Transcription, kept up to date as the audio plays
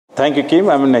thank you, Kim.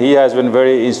 I mean, he has been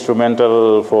very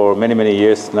instrumental for many, many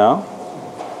years now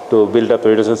to build up a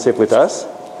relationship with us.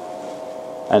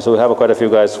 And so we have quite a few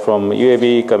guys from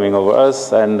UAB coming over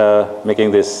us and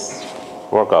making this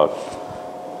work out.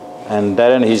 And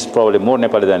Darren, he's probably more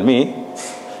Nepali than me.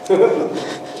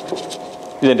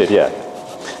 Isn't it? Yeah.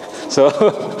 So,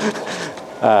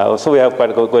 so we have quite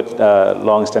a good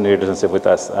long-standing relationship with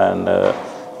us. And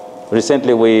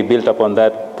recently we built upon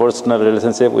that personal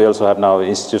relationship. We also have now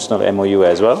institutional MOU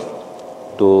as well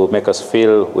to make us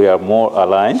feel we are more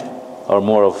aligned or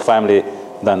more of family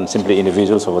than simply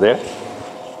individuals over there.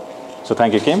 So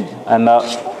thank you, Kim. And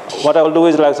what I will do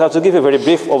is I have to give you a very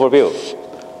brief overview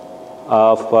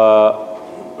of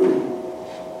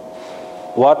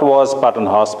what was Patan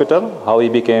Hospital, how we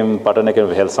became Patan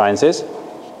Academy of Health Sciences,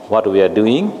 what we are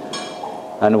doing,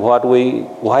 and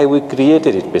why we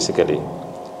created it basically,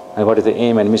 and what is the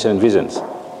aim and mission and visions.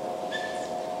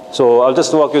 So I'll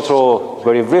just walk you through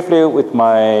very briefly with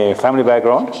my family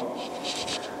background.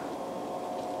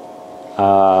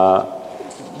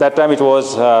 That time it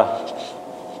was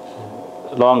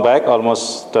long back,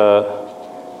 almost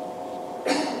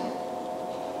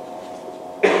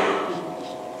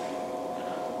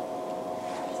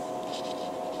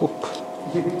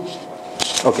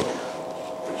okay,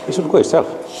 it should go itself.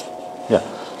 Yeah.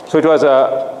 So it was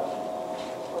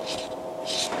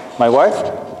my wife,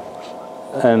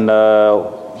 and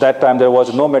that time there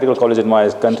was no medical college in my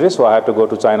country, so I had to go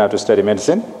to China to study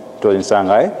medicine. It was in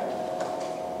Shanghai,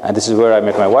 and this is where I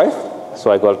met my wife.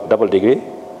 So I got double degree,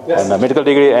 yes, and a medical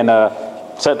degree and a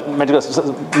medical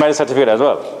certificate as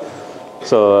well.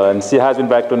 So, and she has been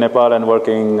back to Nepal and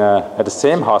working at the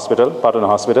same hospital, Patan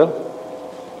Hospital.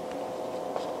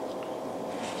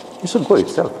 It should go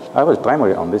itself. I was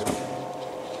primary on this one.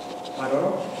 I don't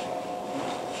know.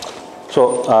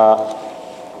 So,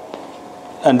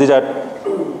 and these are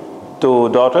two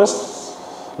daughters,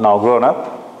 now grown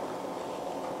up.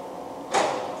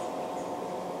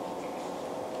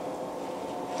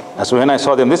 And so when I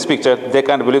saw them this picture, they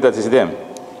can't believe that this is them.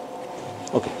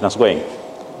 Okay, that's going.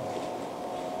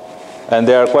 And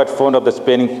they are quite fond of this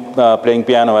playing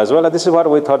piano as well. And this is what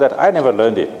we thought that I never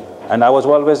learned it. And I was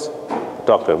always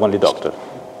doctor, only doctor,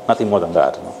 nothing more than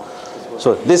that.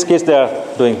 So these kids, they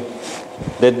are doing,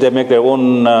 they make their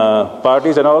own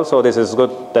parties and all. So this is good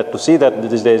that to see that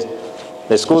these days,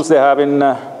 the schools they have in,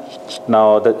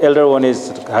 now the elder one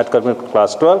had completed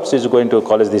class 12. She's going to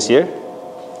college this year.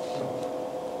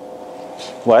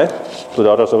 Why? Two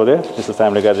daughters over there. This is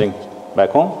family gathering back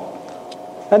home.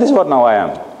 And this is what now I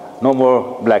am. No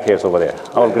more black hairs over there,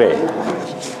 all gray.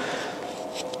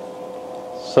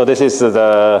 So this is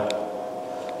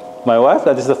my wife,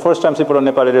 and this is the first time she put on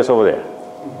Nepali dress over there,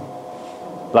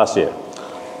 last year.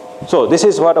 So this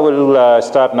is what I will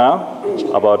start now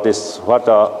about this, what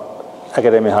the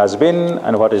academy has been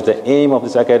and what is the aim of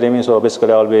this academy. So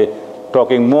basically I'll be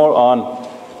talking more on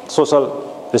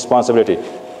social responsibility.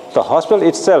 The hospital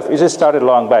itself, it just started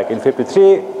long back in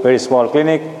 53, very small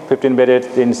clinic, 15 bedded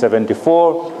in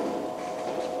 74.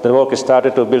 The work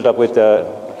started to build up with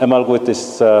emerge with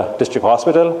this district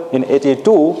hospital. In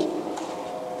 82,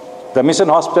 the Mission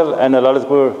Hospital and the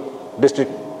Lalitpur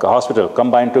District Hospital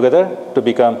combined together to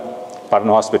become Patan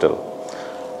Hospital.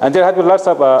 And there had been lots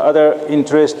of other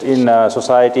interest in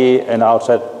society and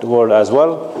outside the world as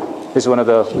well. This is one of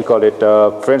the, we call it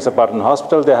Friends of Patan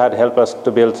Hospital. They had helped us to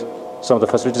build some of the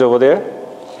facilities over there.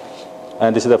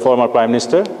 And this is the former Prime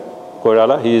Minister,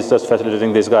 Koirala. He is just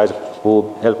facilitating these guys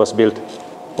who helped us build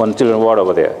one children's ward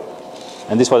over there.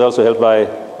 And this was also helped by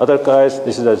other guys.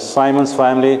 This is the Simon's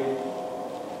family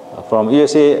from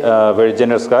USA, very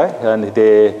generous guy, and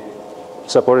they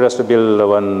supported us to build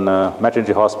one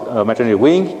maternity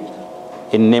wing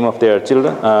in name of their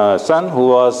son, who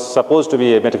was supposed to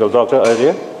be a medical doctor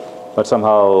earlier, but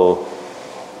somehow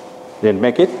didn't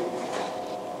make it.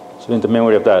 So in the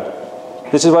memory of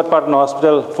that. This is what Patan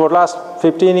Hospital, for the last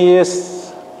 15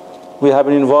 years, we have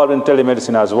been involved in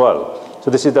telemedicine as well. So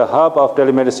this is the hub of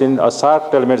telemedicine, a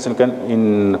SARC telemedicine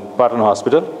in Patan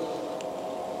Hospital.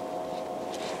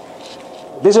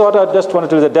 This is what I just wanted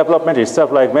to do, the development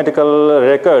itself, like medical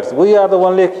records. We are the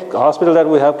only hospital that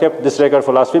we have kept this record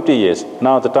for the last 50 years.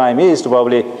 Now the time is to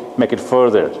probably make it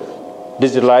further,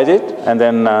 digitalize it, and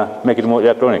then make it more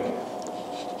electronic.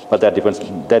 But that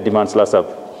demands lots of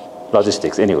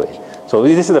logistics anyway. So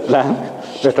this is the plan.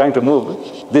 We're trying to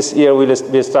move. This year we'll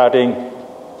be starting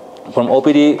from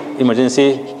OPD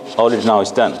emergency. Already now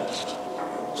it's done.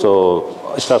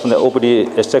 So start from the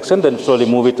OPD section, then slowly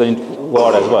move it to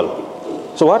ward as well.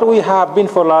 So what we have been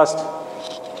for last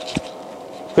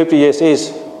 50 years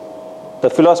is the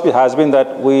philosophy has been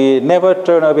that we never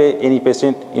turn away any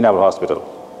patient in our hospital.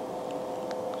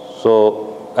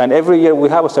 So, and every year we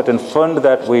have a certain fund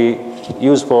that we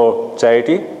use for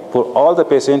charity for all the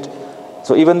patients.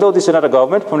 So even though this is not a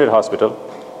government-funded hospital,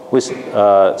 we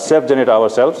self-generate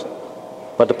ourselves,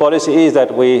 but the policy is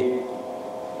that we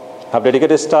have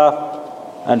dedicated staff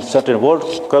and certain work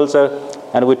culture,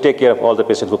 and we take care of all the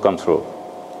patients who come through.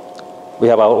 We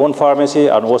have our own pharmacy,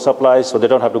 our own supplies, so they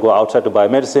don't have to go outside to buy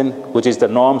medicine, which is the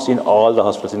norms in all the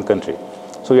hospitals in the country.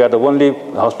 So we are the only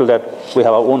hospital that we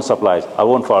have our own supplies, our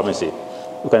own pharmacy,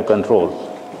 we can control.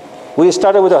 We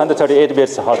started with 138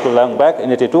 beds hospital long back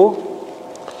in 82.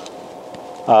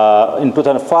 In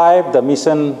 2005, the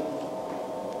mission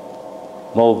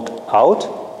moved out,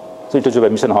 so it was a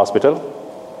mission hospital.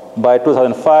 By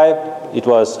 2005, it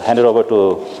was handed over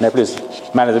to Nepalese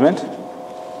management,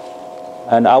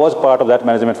 and I was part of that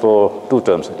management for 2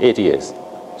 terms, 8 years.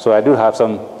 So I do have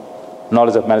some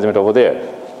knowledge of management over there,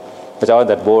 which I was on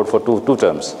that board for two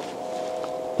terms.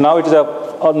 Now it is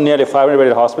a nearly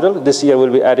 500-bedded hospital. This year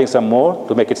we'll be adding some more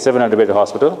to make it 700-bedded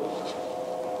hospital.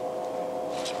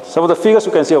 Some of the figures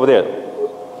you can see over there.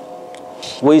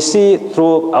 We see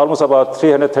through almost about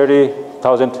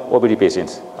 330,000 OPD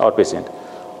patients, outpatient,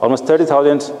 almost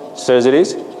 30,000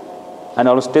 surgeries, and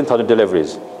almost 10,000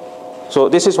 deliveries. So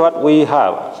this is what we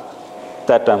have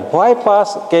that time. Why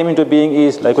PAHS came into being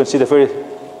is, like you can see the very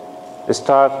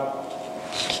start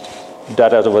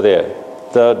data is over there.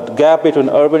 The gap between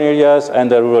urban areas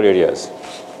and the rural areas.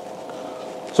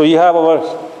 So you have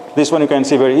this one you can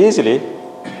see very easily,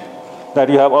 that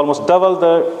you have almost double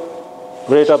the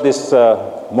rate of this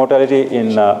mortality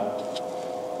in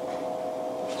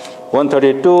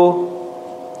 132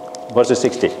 versus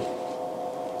 60,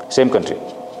 same country.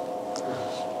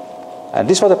 And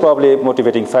this was probably a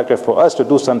motivating factor for us to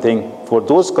do something for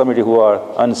those communities who are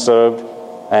unserved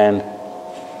and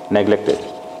neglected.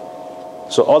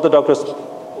 So all the doctors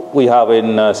we have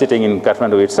sitting in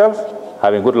Kathmandu itself,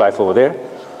 having good life over there,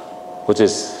 which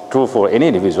is true for any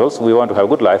individuals. We want to have a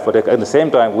good life, but at the same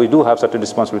time, we do have certain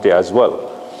responsibility as well.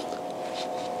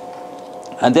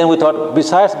 And then we thought,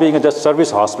 besides being a just service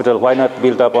hospital, why not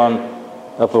build up on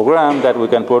a program that we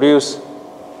can produce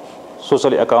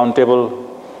socially accountable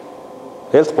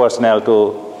health personnel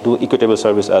to do equitable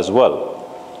service as well.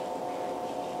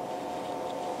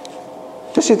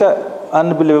 This is the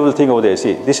unbelievable thing over there.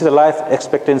 See, this is the life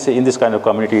expectancy in this kind of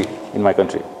community in my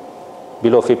country,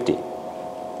 below 50.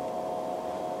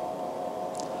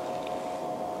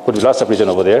 Could be lots of region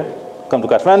over there. Come to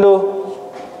Kathmandu,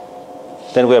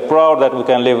 then we are proud that we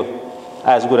can live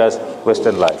as good as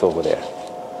Western life over there.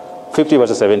 50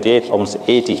 versus 78, almost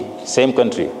 80, same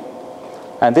country.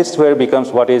 And this is where it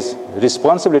becomes what is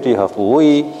responsibility of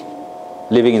we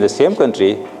living in the same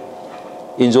country,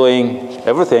 enjoying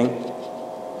everything,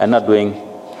 and not doing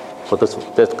for this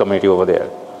community over there.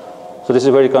 So this is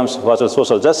where it comes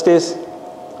social justice,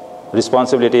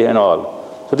 responsibility, and all.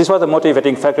 So this was the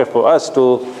motivating factor for us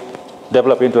to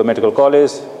develop into a medical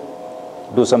college,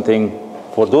 do something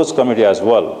for those communities as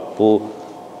well, who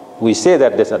we say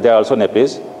that they are also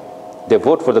Nepalese. They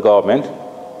vote for the government,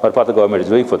 but what the government is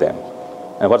doing for them,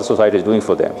 and what the society is doing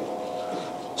for them.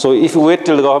 So if you wait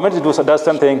till the government does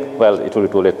something, well, it will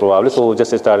be too late probably. So we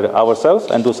just start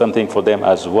ourselves and do something for them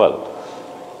as well.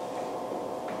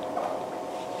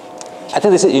 I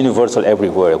think this is universal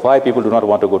everywhere. Why people do not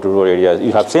want to go to rural areas.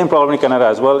 You have the same problem in Canada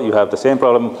as well. You have the same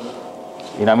problem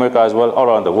in America as well, all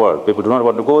around the world. People do not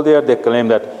want to go there. They claim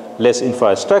that less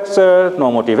infrastructure,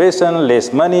 no motivation,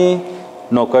 less money,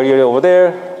 no career over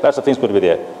there. Lots of things could be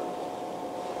there.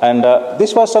 And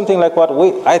this was something like what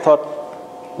I thought,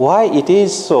 why it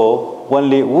is so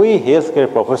only we healthcare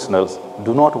professionals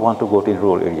do not want to go to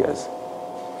rural areas.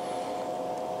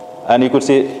 And you could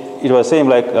see it was same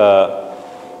like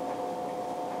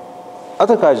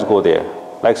other guys go there,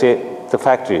 like say the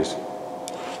factories.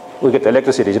 We get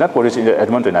electricity, it's not produced in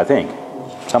Edmonton, I think,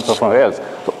 comes from somewhere else.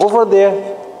 So over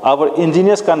there, our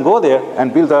engineers can go there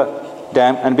and build a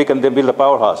dam and build a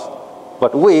powerhouse.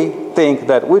 But we think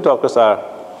that we doctors are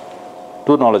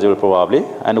too knowledgeable probably,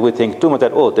 and we think too much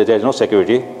that, oh, there is no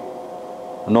security,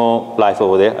 no life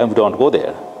over there, and we don't go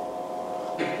there.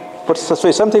 But so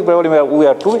it's something probably where we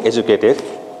are too educated,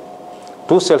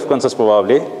 too self-conscious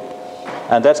probably,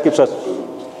 and that keeps us.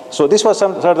 So this was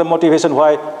some sort of the motivation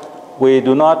why we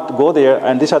do not go there,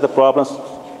 and these are the problems,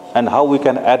 and how we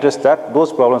can address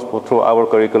those problems through our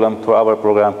curriculum, through our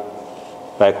program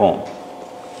back home.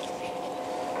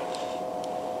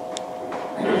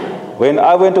 When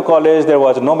I went to college, there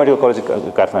was no medical college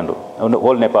in Kathmandu, in the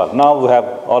whole Nepal. Now we have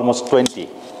almost 20.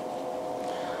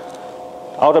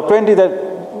 Out of 20,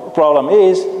 the problem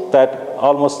is that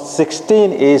almost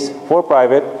 16 is for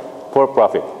private, for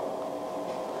profit.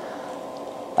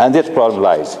 And that problem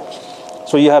lies.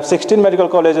 So you have 16 medical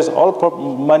colleges, all for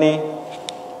money.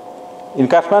 In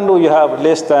Kathmandu, you have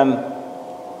less than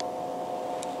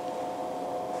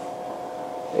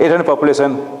 800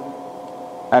 population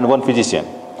and one physician.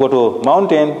 Go to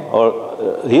mountain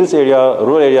or hills area,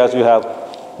 rural areas, you have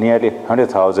nearly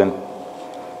 100,000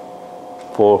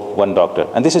 for one doctor.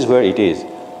 And this is where it is.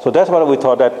 So that's what we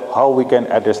thought, that how we can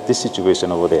address this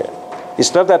situation over there.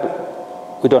 It's not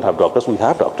that we don't have doctors, we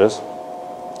have doctors,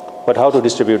 but how to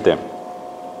distribute them.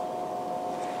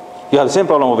 You have the same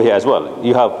problem over here as well.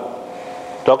 You have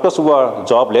doctors who are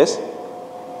jobless,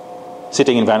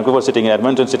 sitting in Vancouver, sitting in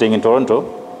Edmonton, sitting in Toronto,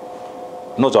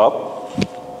 no job,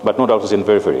 but no doctors in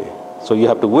periphery. So you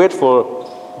have to wait for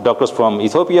doctors from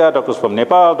Ethiopia, doctors from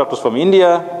Nepal, doctors from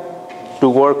India to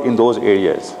work in those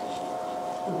areas.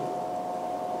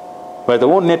 But the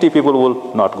own native people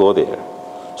will not go there.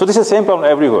 So this is the same problem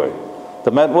everywhere.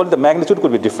 The magnitude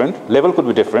could be different, level could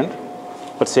be different,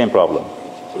 but same problem.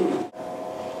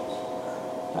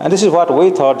 And this is what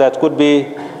we thought, that could be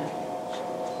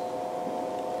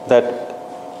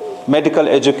that medical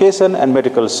education and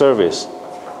medical service,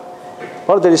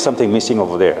 or there is something missing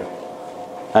over there.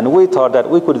 And we thought that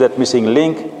we could do that missing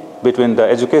link between the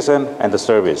education and the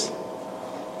service.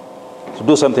 So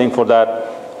do something for that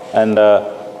and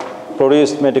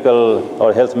produce medical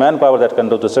or health manpower that can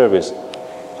do the service.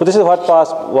 So this is what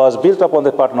PAHS was built upon,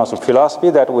 the Patan Hospital philosophy,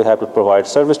 that we have to provide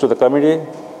service to the community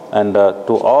and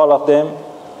to all of them.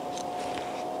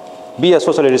 Be a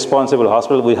socially responsible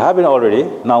hospital. We have been already.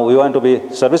 Now we want to be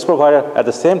service provider, at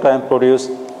the same time produce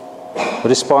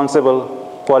responsible,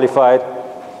 qualified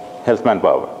health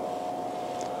manpower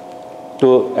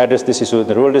to address this issue in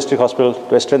the rural district hospital,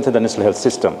 to strengthen the national health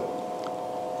system.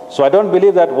 So I don't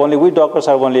believe that only we doctors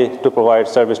are only to provide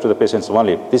service to the patients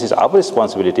only. This is our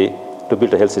responsibility to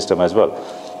build a health system as well.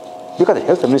 Because the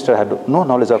health minister had no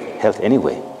knowledge of health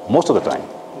anyway, most of the time.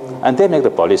 And they make the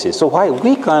policies. So why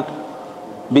we can't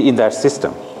be in that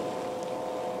system?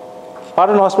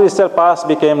 Patan Hospital itself, PAHS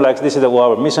became like, this is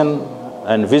our mission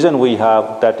and vision we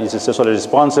have, that is a socially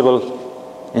responsible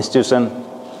institution,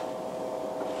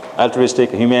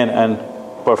 altruistic, humane, and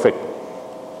perfect.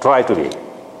 Try to be.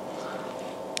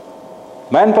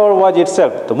 Manpower-wise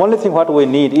itself, the only thing what we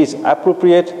need is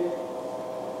appropriate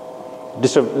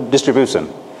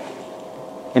distribution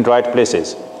in right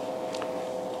places.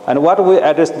 And what we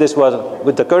addressed this was,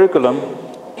 with the curriculum,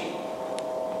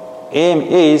 aim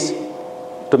is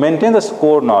to maintain the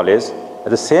core knowledge, at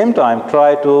the same time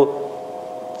try to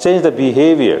change the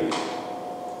behavior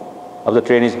of the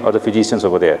trainees or the physicians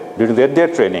over there during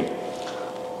their training.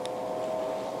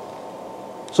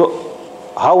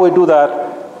 So how we do that?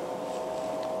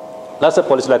 Lots of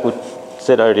policies, like we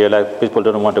said earlier, like people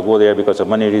don't want to go there because of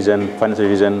money reason, financial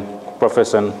reason,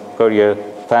 profession, career,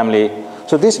 family.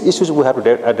 So these issues we have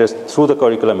to address through the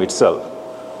curriculum itself.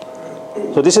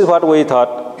 So this is what we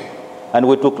thought, and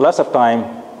we took lots of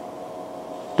time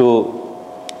to,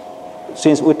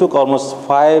 since we took almost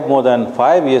more than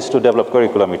 5 years to develop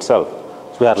curriculum itself.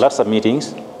 So we had lots of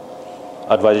meetings,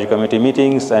 advisory committee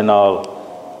meetings and all.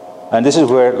 And this is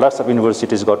where lots of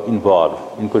universities got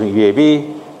involved, including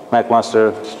UAB,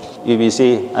 McMaster,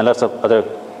 UBC, and lots of other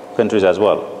countries as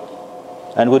well.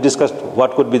 And we discussed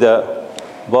what could be the,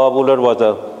 Bob Uller was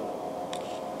the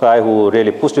guy who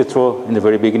really pushed it through in the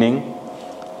very beginning,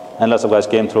 and lots of guys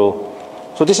came through.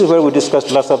 So this is where we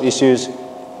discussed lots of issues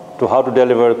to how to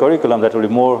deliver a curriculum that will be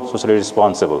more socially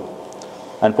responsible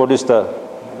and produce the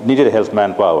needed health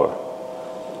manpower.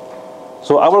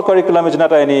 So our curriculum is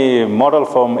not any model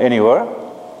from anywhere.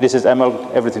 This is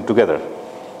everything together.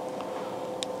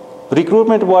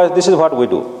 Recruitment-wise, this is what we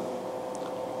do.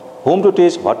 Whom to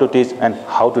teach, what to teach, and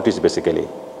how to teach, basically.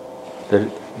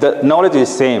 The knowledge is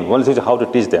the same. One is how to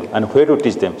teach them and where to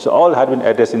teach them. So all had been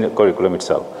addressed in the curriculum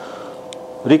itself.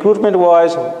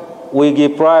 Recruitment-wise, we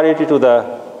give priority to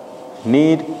the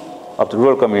need of the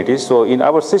rural communities. So in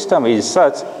our system is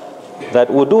such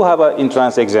that we do have an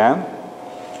entrance exam,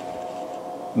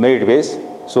 merit-based.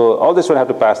 So all the students have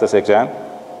to pass this exam.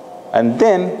 And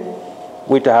then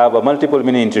we have a multiple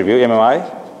mini interview,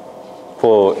 MMI,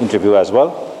 for interview as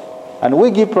well. And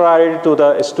we give priority to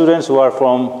the students who are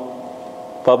from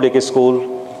public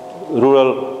school,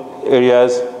 rural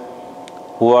areas,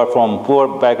 who are from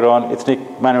poor background, ethnic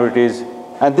minorities,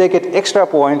 and they get extra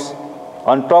points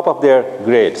on top of their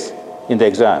grades in the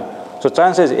exam. So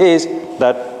chances is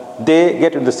that they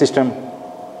get in the system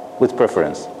with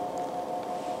preference.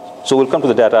 So we'll come to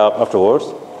the data afterwards.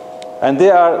 And they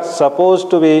are supposed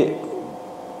to be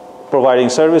providing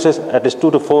services at least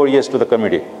 2 to 4 years to the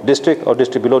community, district or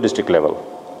district below district level.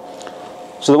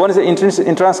 So the one is the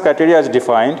entrance criteria is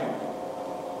defined.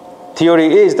 Theory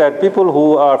is that people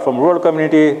who are from rural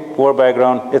community, poor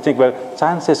background, ethnic background,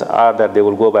 chances are that they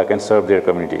will go back and serve their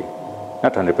community.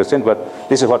 Not 100%, but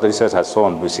this is what the research has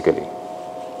shown basically.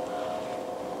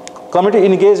 Community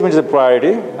engagement is a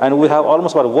priority, and we have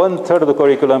almost about 1/3 of the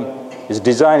curriculum is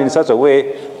designed in such a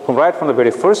way, right from the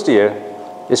very first year,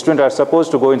 the students are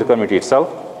supposed to go in the community itself,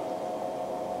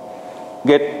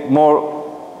 get more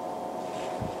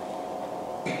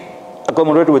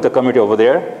accommodated with the community over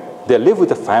there. They live with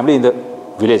the family in the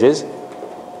villages.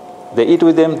 They eat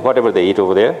with them, whatever they eat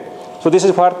over there. So this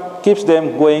is what keeps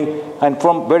them going, and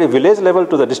from very village level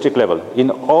to the district level,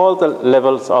 in all the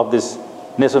levels of this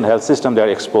national health system, they are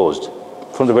exposed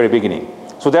from the very beginning.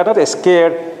 So they are not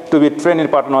scared to be trained in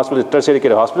Patan Hospital, tertiary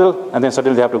care hospital, and then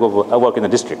suddenly they have to go work in the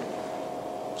district.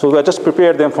 So we have just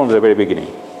prepared them from the very beginning.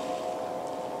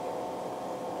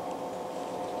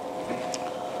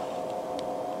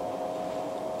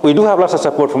 We do have lots of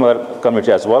support from our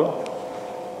community as well.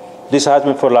 This has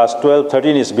been for the last 12,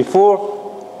 13 years before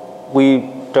we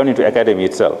turned into academy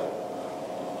itself.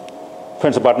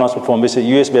 Friends of Patan Hospital from this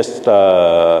US-based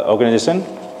organization.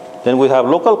 Then we have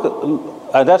local,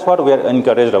 and that's what we are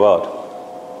encouraged about.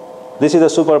 This is the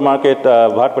supermarket,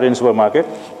 Bhatpatin supermarket,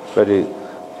 very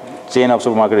chain of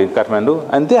supermarket in Kathmandu,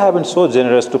 and they have been so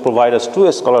generous to provide us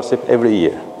 2 scholarship every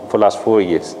year for the last 4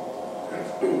 years.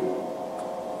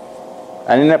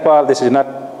 And in Nepal, this is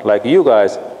not like you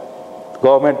guys.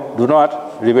 Government do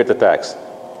not rebate the tax.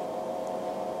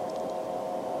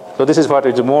 So this is what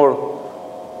is more,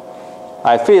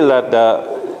 I feel that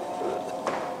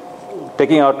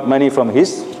taking out money from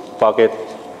his pocket,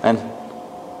 and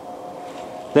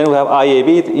then we have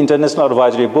IAB, the International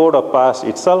Advisory Board of PAHS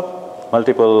itself,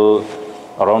 multiple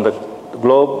around the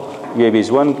globe. UAB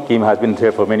is one. Kim has been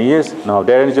there for many years. Now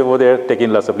Darren is over there, taking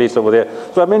lots of leads over there.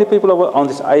 So there are many people over on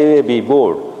this IAB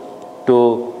board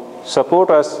to support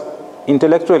us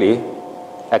intellectually,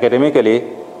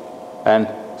 academically, and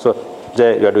so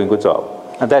Jay, you are doing a good job.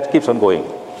 And that keeps on going.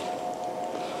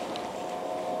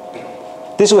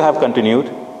 This we have continued,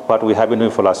 what we have been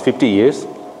doing for the last 50 years,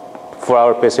 for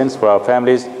our patients, for our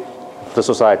families, the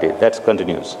society. That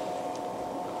continues.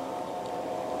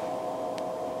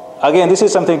 Again, this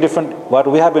is something different, what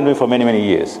we have been doing for many, many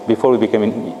years, before we became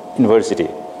in university.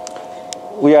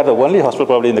 We are the only hospital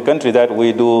probably in the country that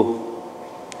we do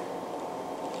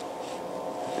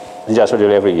disaster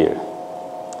drill every year.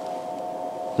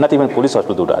 Not even police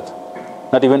hospital do that.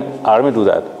 Not even army do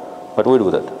that, but we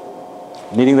do that.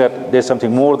 Meaning that there's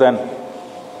something more than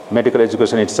medical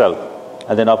education itself.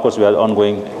 And then of course we have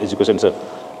ongoing education itself.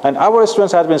 And our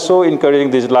students have been so encouraging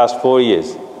these last 4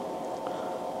 years.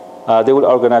 They will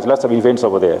organize lots of events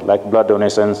over there, like blood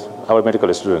donations, our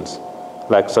medical students,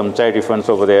 like some charity funds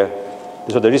over there.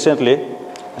 So recently,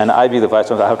 and I be the vice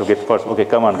chancellor, I have to get first, okay,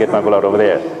 come on, get my blood over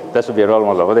there. That should be a role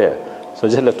model over there. So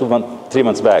just like 3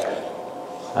 months back,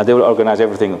 and they will organize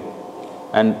everything.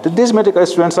 And these medical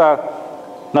students are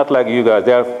not like you guys.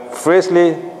 They are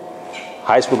freshly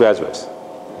high school graduates.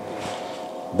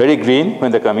 Very green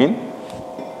when they come in.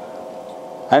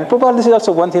 And probably this is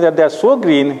also one thing that they are so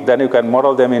green that you can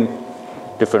model them in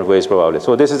different ways probably.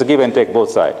 So this is a give and take both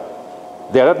sides.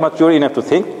 They are not mature enough to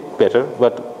think better,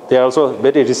 but they are also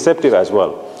very receptive as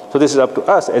well. So this is up to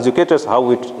us, educators, how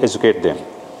we educate them.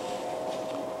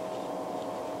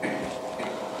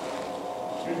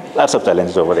 Lots of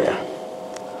challenges over there.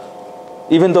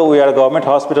 Even though we are a government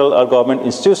hospital or government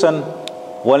institution,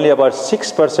 only about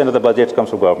 6% of the budget comes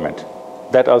from government.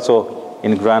 That also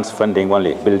in grants funding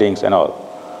only, buildings and all.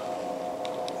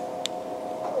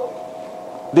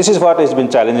 This is what has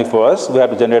been challenging for us. We have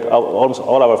to generate almost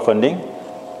all our funding.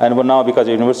 And now because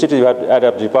of university, we have to add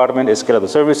up the department, scale up the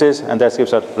services, and that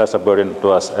gives us less of burden to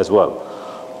us as well.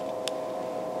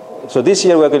 So this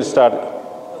year we are going to start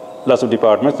lots of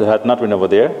departments that had not been over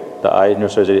there, the eye,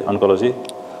 neurosurgery, oncology.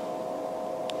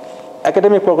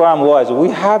 Academic program-wise, we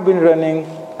have been running,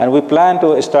 and we plan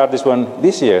to start this one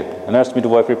this year, a nurse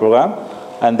midwifery program,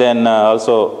 and then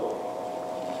also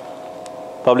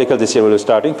public health this year will be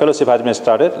starting. Fellowship has been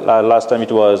started. Last time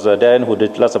it was Dan who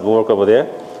did lots of work over there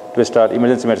to start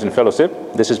emergency medicine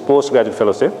fellowship. This is postgraduate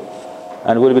fellowship,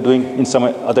 and we'll be doing in some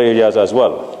other areas as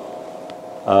well.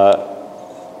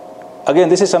 Again,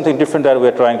 this is something different that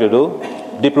we're trying to do,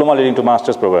 diploma leading to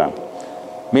master's program.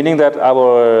 Meaning that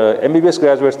our MBBS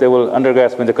graduates,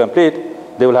 undergrads, when they complete,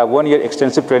 they will have 1 year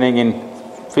extensive training in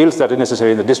fields that are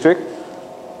necessary in the district,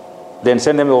 then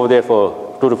send them over there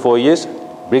for 2 to 4 years,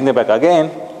 bring them back again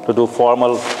to do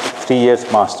formal 3 years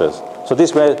masters. So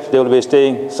this way, they will be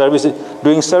staying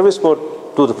doing service for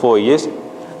 2 to 4 years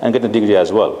and get a degree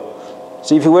as well.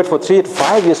 So if you wait for 3 to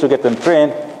 5 years to get them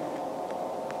trained,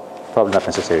 probably not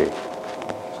necessary.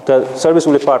 The service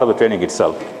will be part of the training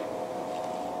itself.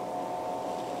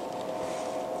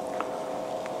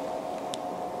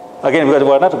 Again, because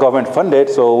we are not government funded,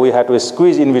 so we had to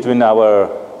squeeze in between our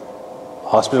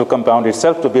hospital compound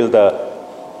itself to build the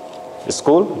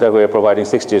school that we are providing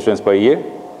 60 students per year,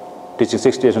 teaching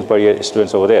 60 students per year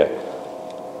students over there.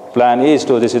 Plan is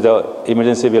to, this is the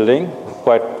emergency building,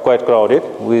 quite crowded.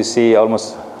 We see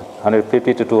almost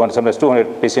 150 to 200, sometimes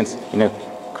 200 patients in a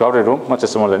crowded room, much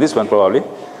smaller than this one probably.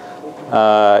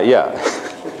 Yeah,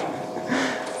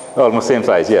 almost same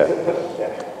size, yeah.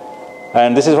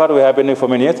 And this is what we have been doing for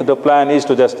many years. The plan is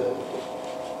to just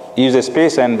use the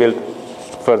space and build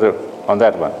further on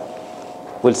that one.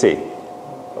 We'll see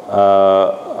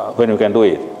when we can do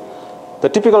it. The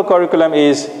typical curriculum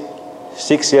is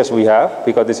 6 years we have,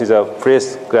 because this is a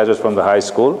fresh graduate from the high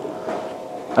school.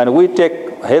 And we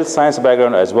take health science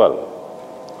background as well.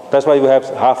 That's why we have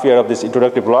half year of this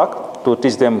introductory block to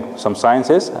teach them some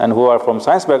sciences, and who are from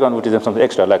science background, we teach them something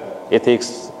extra like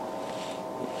ethics,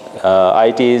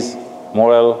 ITs,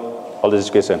 moral, all this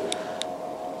education.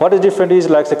 What is different is,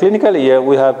 like the clinical year,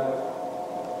 we have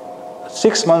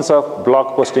 6 months of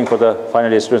block posting for the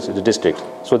final year students in the district.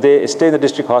 So they stay in the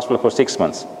district hospital for 6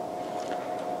 months.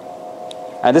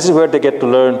 And this is where they get to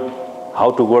learn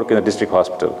how to work in a district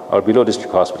hospital or below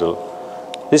district hospital.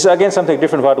 This is again something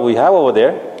different what we have over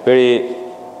there. Very,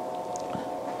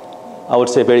 I would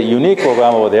say, very unique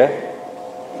program over there.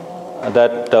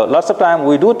 That lots of time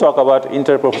we do talk about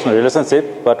interprofessional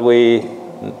relationship, but we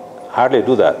hardly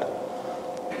do that.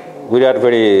 We read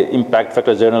very impact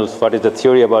factor journals. What is the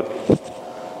theory about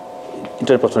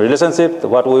interpersonal relationship?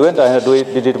 What we went ahead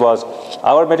and did it was,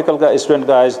 our medical student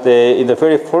guys, they, in the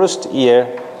very first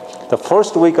year, the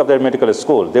first week of their medical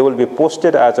school, they will be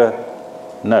posted as a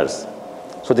nurse.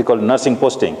 So they call nursing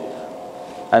posting.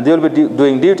 And they will be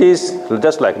doing duties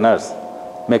just like nurse,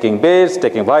 making beds,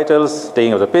 taking vitals, taking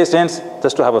care of the patients,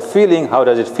 just to have a feeling, how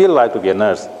does it feel like to be a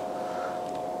nurse?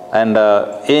 And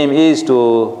aim is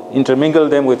to intermingle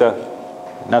them with the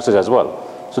nurses as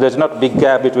well. So there's not a big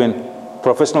gap between,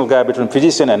 professional gap between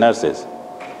physicians and nurses.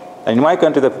 And in my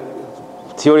country, the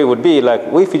theory would be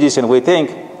like, we physicians, we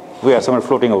think we are somewhere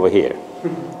floating over here,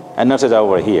 and nurses are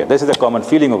over here. This is the common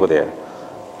feeling over there.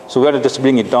 So we have to just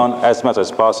bring it down as much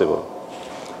as possible.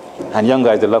 And young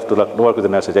guys, they love to work with the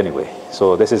nurses anyway.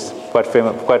 So this is quite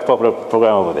famous, quite popular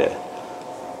program over there.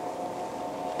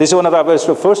 This is one of our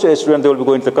first year students. They will be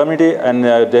going to the community and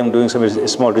them doing some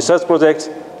small research projects,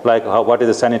 like what is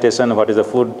the sanitation, what is the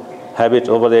food habit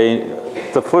over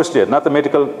there. The first year, not the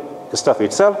medical stuff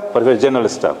itself, but very general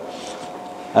stuff.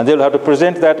 And they will have to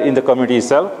present that in the community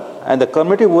itself, and the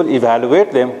committee will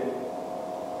evaluate them,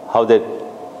 how they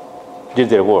did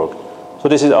their work. So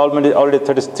this is already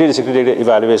 360-degree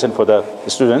evaluation for the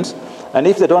students. And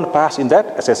if they don't pass in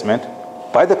that assessment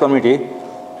by the committee,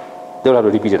 they will have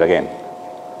to repeat it again.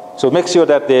 So make sure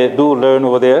that they do learn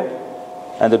over there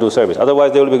and they do service.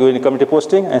 Otherwise, they will be going to community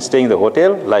posting and staying in the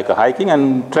hotel, like hiking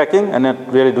and trekking, and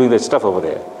not really doing the stuff over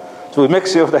there. So we make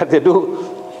sure that they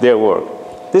do their work.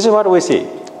 This is what we see.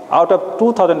 Out of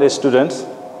 2,000 students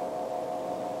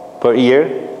per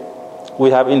year,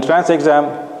 we have entrance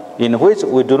exam in which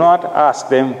we do not ask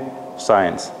them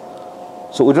science.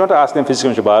 So we do not ask them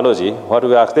physical and biology. What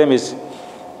we ask them is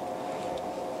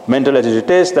mental agility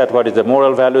test, that what is the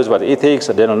moral values, what ethics,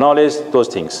 general knowledge, those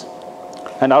things.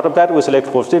 And out of that, we select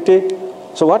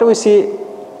 450. So what do we see?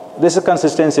 This is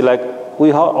consistency, like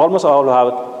we almost all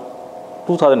have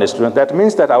 2,000 students. That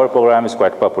means that our program is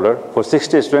quite popular. For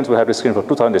 60 students, we have to screen for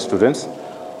 2,000 students.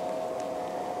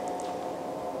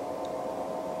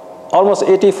 Almost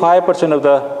 85% of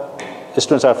the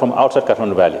students are from outside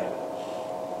Kathmandu Valley.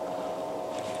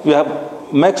 We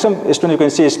have maximum students, you can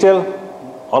see still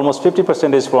almost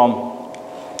 50% is from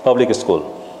public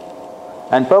school.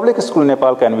 And public school in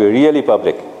Nepal can be really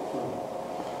public.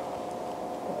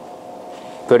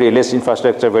 Very less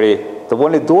infrastructure,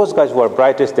 only those guys who are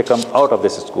brightest, they come out of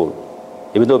this school,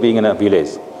 even though being in a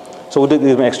village. So we give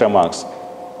them extra marks.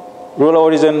 Rural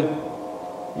origin,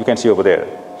 you can see over there.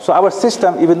 So our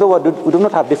system, even though we do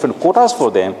not have different quotas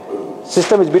for them,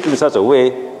 system is built in such a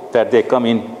way that they come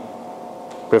in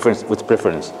with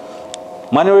preference.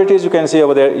 Minorities, you can see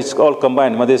over there, it's all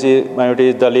combined. Madhesi,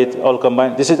 minorities, Dalit, all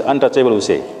combined. This is untouchable, we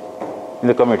say, in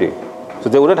the community. So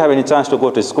they wouldn't have any chance to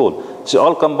go to school. So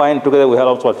all combined together, we have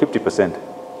about 50%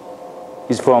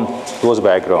 is from those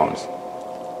backgrounds.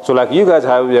 So like you guys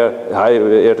have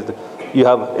you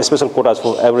have special quotas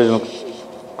for Aboriginal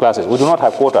classes. We do not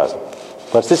have quotas.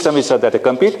 But system is that they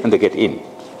compete and they get in,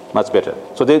 much better.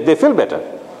 So they feel better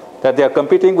that they are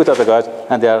competing with other guys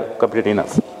and they are competent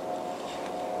enough.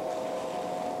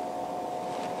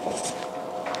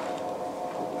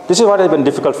 This is what has been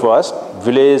difficult for us.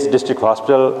 Village, district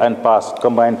hospital, and PAHS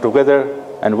combined together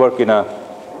and work in a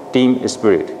team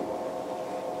spirit.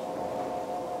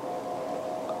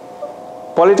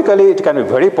 Politically, it can be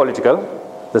very political.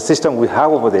 The system we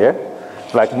have over there,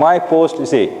 like my post, you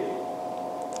see,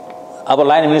 our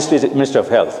line ministry is Minister of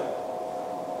Health.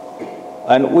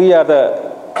 And we are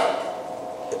the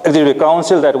executive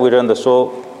council that we run the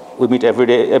show. We meet every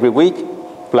day, every week,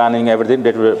 planning everything,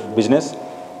 day-to-day business.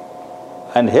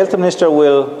 And Health Minister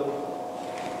will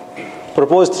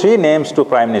propose 3 names to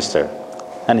Prime Minister.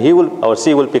 And he will, or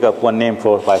she will pick up 1 name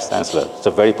for Vice Chancellor. It's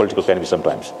a very political can be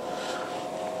sometimes.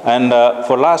 And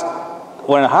for last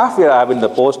 1.5 years I have been in the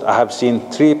post, I have seen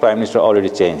 3 Prime Ministers already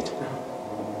changed.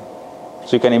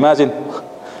 So you can imagine,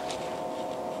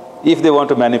 if they want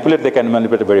to manipulate, they can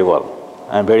manipulate very well.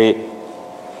 And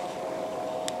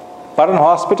Patan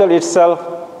Hospital itself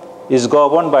is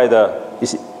governed by the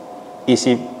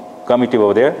EC committee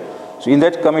over there. So in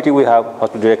that committee we have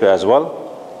hospital director as well.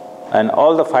 And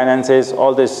all the finances,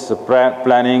 all this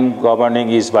planning, governing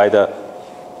is by the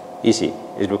EC,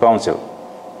 is the council,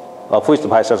 of which the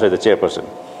Vice Chancellor is the chairperson.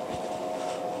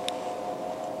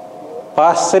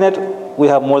 PAHS Senate, we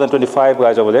have more than 25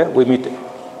 guys over there. We meet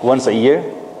once a year,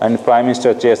 and Prime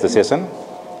Minister chairs the session.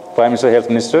 Prime Minister, Health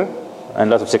Minister, and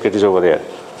lots of secretaries over there.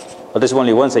 But this is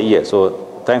only once a year, so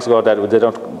thanks God that they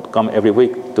don't come every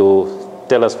week to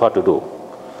tell us what to do.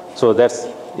 So that's,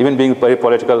 even being very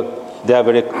political, they have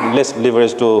very less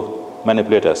leverage to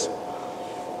manipulate us.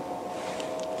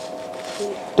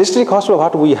 District hospital,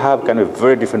 what we have can be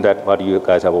very different than what you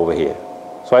guys have over here.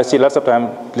 So I see lots of time,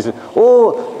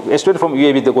 oh, a student from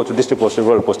UAB, they go to district hospital,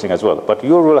 rural posting as well. But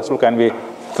your rural hospital can be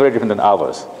very different than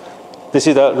ours. This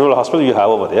is the rural hospital you have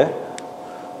over there.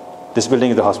 This building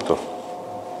is the hospital.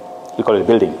 We call it a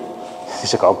building.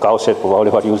 It's a cow shed,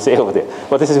 probably what you will say over there.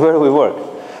 But this is where we work.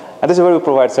 And this is where we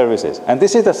provide services. And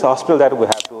this is the hospital that we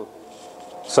have to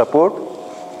support.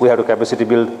 We have to capacity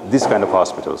build this kind of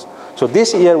hospitals. So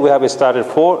this year we have started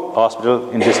 4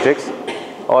 hospitals in districts,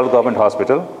 all government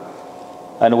hospital.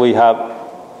 And we have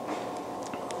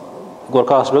Gorkha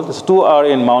hospitals. 2 are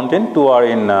in mountain, 2 are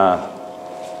in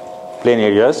plain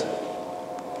areas.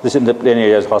 This is the plain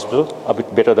areas hospital, a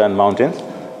bit better than mountains.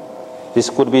 This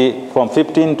could be from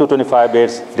 15 to 25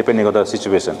 beds depending on the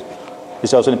situation.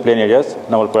 This is also in plain areas,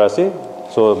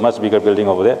 Navalparasi, so much bigger building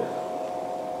over there.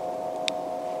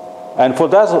 And for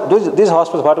these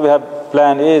hospitals, what we have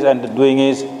planned is and doing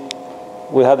is,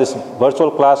 we have this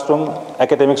virtual classroom,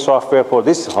 academic software for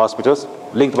these hospitals,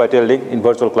 linked by Telelink in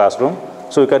virtual classroom.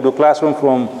 So we can do classroom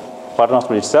from Patan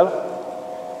Hospital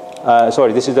itself.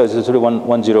 Sorry, this is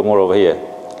one zero more over here.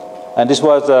 And this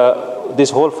was, this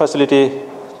whole facility,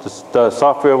 the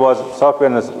software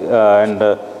and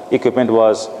equipment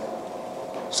was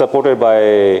supported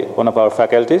by one of our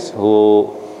faculties,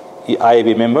 who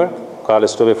IAB member, Carl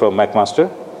Stove from McMaster.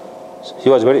 He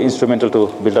was very instrumental to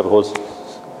build up a whole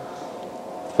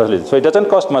facility. So it doesn't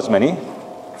cost much money.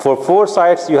 For 4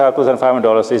 sites, you have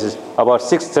 $2,500. This is about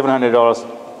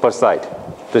 $600-700 per site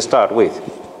to start with.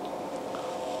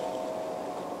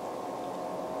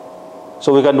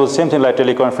 So we can do the same thing like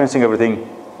teleconferencing, everything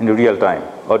in real time,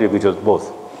 audio, visual,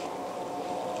 both.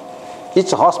 Each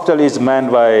hospital is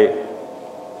manned by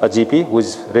a GP who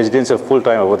is residential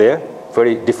full-time over there.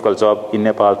 Very difficult job in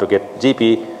Nepal to get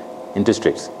GP in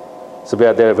districts. So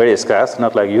they're very scarce,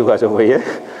 not like you guys over here.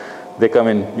 They come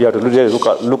in, you have to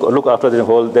look after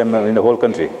them in the whole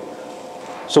country.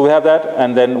 So we have that,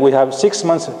 and then we have 6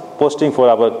 months posting for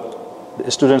our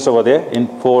students over there in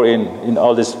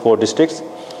all these 4 districts.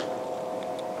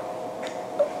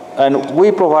 And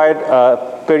we provide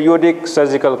periodic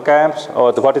surgical camps,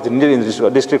 or what is needed in the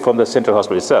district from the central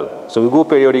hospital itself. So we go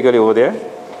periodically over there,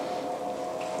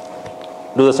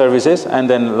 do the services, and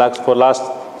then for last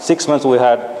 6 months we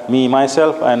had me,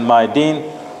 myself, and my dean.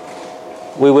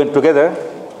 We went together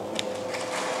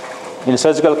in a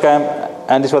surgical camp,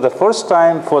 and this was the first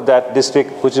time for that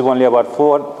district, which is only about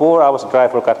 4 hours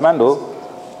drive for Kathmandu.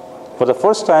 For the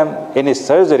first time, any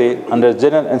surgery under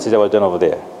general anesthesia was done over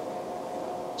there.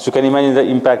 So you can imagine the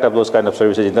impact of those kind of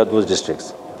services in those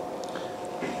districts.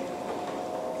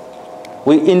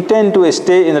 We intend to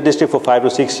stay in the district for 5 to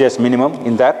 6 years minimum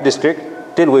in that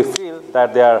district till we feel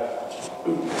that they are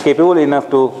capable enough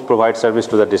to provide service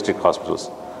to the district hospitals.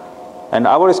 And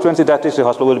our students in that district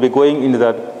hospital will be going into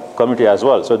that community as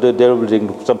well. So there will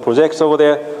be some projects over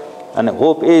there, and the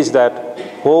hope is that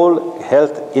whole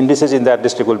health indices in that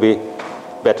district will be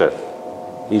better.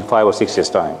 in 5 or 6 years'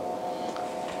 time.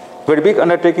 Very big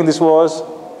undertaking this was,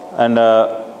 and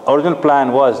original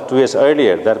plan was 2 years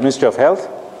earlier that Ministry of Health,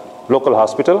 local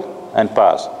hospital, and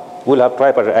PAHS will have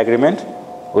tripartite agreement,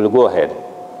 will go ahead,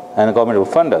 and the government will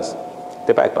fund us.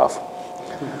 They backed off.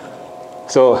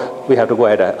 So we have to go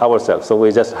ahead ourselves. So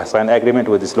we just signed an agreement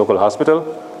with this local hospital,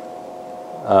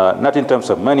 not in terms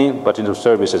of money, but in terms of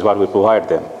services, what we provide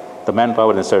them, the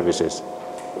manpower and services,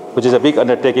 which is a big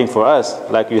undertaking for us.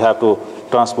 Like you have to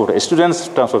transport students,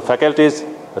 transport faculties,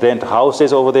 rent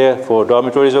houses over there for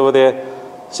dormitories over there,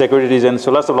 security reasons.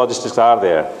 So lots of logistics are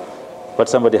there, but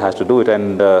somebody has to do it,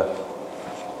 and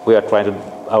we are trying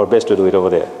our best to do it over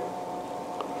there.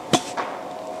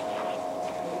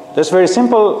 That's very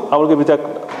simple. I will give you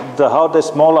how the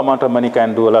small amount of money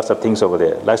can do lots of things over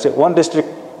there. Like say, one district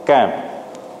camp,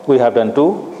 we have done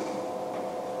 2.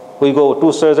 We go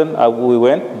 2 surgeons, we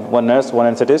went, 1 nurse, 1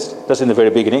 anesthetist. That's in the very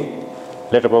beginning.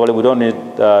 Later probably we don't need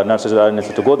nurses or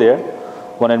anesthetists to go there.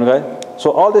 1 MI.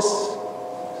 So all this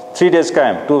 3 days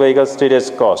camp, 2 vehicles, 3 days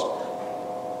cost.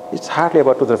 It's hardly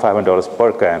about $2,500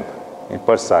 per camp,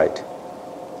 per site.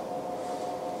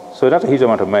 So not a huge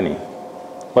amount of money.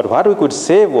 But what we could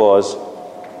save was,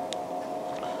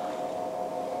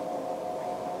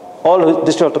 all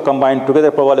districts combined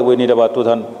together, probably we need about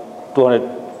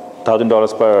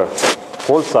 $200,000 per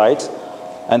whole sites.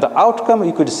 And the outcome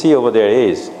you could see over there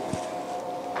is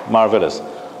marvelous.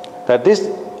 That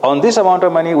on this amount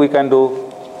of money, we can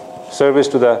do service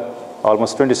to the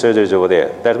almost 20 surgeries over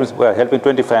there. That means we are helping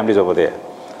 20 families over there.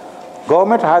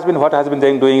 Government has been, what has been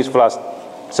doing is for last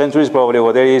centuries probably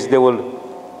over there is they will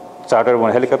charter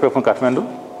one helicopter from Kathmandu,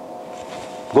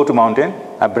 go to mountain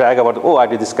and brag about, oh, I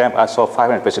did this camp, I saw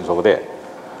 500 patients over there.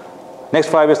 Next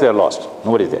 5 years, they are lost.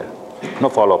 Nobody's there. No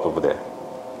follow-up over there.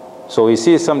 So we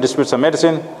see some distribute some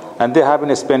medicine, and they have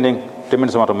been spending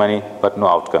tremendous amount of money, but no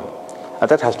outcome. And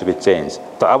that has to be changed.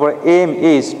 So our aim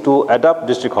is to adopt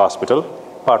district hospital,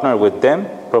 partner with them,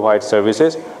 provide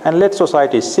services, and let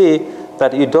society see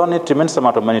that you don't need tremendous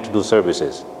amount of money to do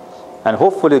services. And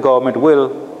hopefully the government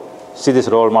will see this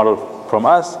role model from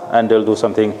us, and they'll do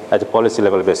something at a policy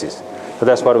level basis. So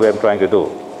that's what we are trying to do.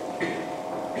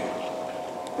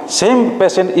 Same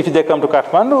patient, if they come to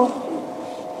Kathmandu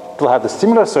to have the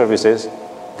similar services,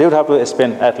 they would have to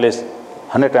spend at least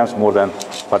 100 times more than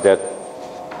what they're.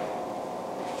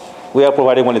 We are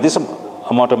providing only this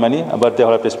amount of money, but they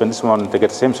will have to spend this amount to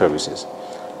get the same services.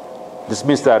 This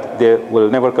means that they will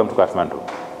never come to Kathmandu,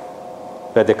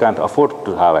 that they can't afford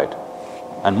to have it.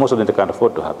 And most of them, they can't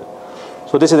afford to have it.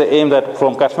 So this is the aim that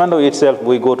from Kathmandu itself,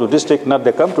 we go to district, not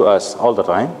they come to us all the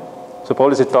time. So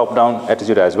policy top-down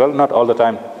attitude as well, not all the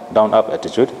time down-up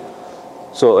attitude.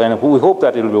 So, and we hope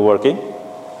that it will be working.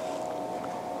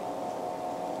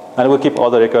 And we'll keep all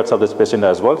the records of this patient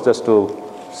as well, just to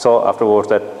show afterwards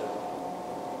that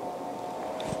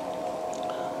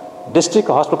district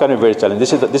hospital can be very challenging.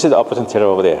 This is the operation theater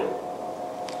over there.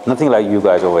 Nothing like you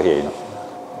guys over here, you know.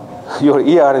 Your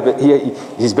ER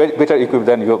is better equipped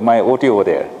than my OT over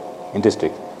there in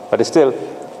district. But still,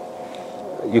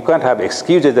 you can't have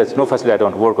excuses that no facility I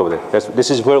don't work over there. This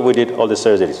is where we did all the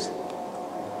surgeries.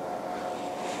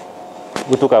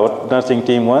 We took our nursing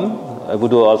team one. We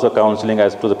do also counseling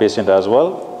to the patient as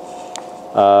well.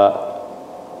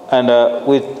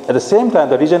 At the same time,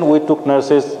 the reason we took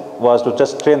nurses was to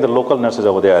just train the local nurses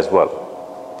over there as well.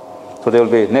 So they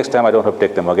will be, next time I don't have to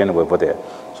take them again over there.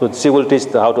 So she will teach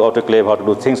how to autoclave, how to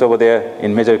do things over there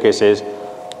in major cases.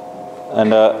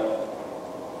 And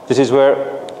this is where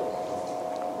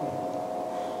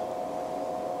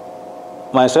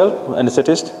myself,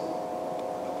 anesthetist,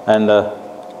 and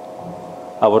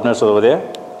our nurse over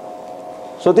there.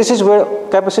 So this is where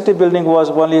capacity building was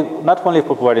not only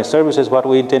for providing services. What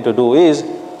we intend to do is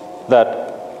that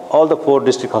all the 4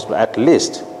 district hospitals at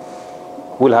least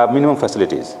will have minimum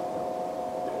facilities.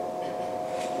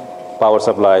 Power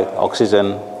supply,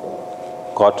 oxygen,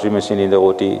 cautery machine in the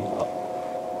OT,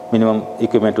 minimum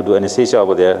equipment to do anesthesia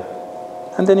over there,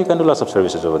 and then you can do lots of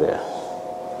services over there.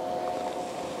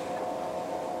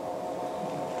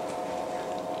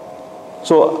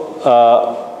 So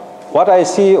what I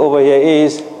see over here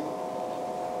is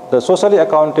the socially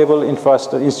accountable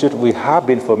infrastructure institute we have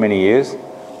been for many years.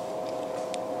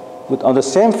 On the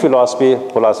same philosophy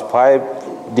for the last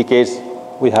 5 decades,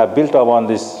 we have built upon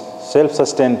this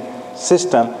self-sustained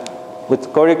system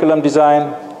with curriculum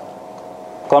design,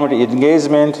 community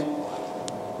engagement,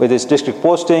 with its district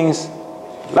postings,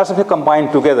 lots of it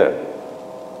combined together.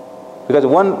 Because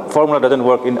one formula doesn't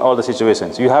work in all the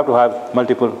situations. You have to have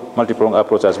multi-pronged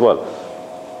approach as well.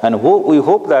 And we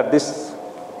hope that this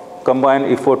combined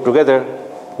effort together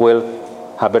will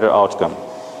have better outcome.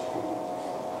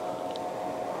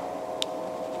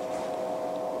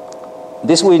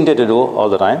 this we intend to do all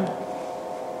the time,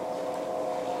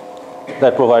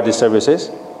 that provide these services.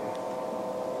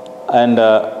 And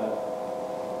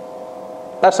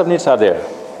lots of needs are there.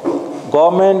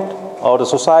 Government or the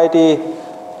society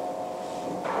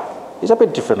is a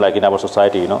bit different, like in our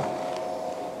society, you know.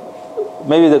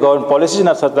 Maybe the government policy is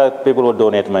not such that people would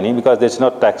donate money because there's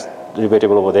not tax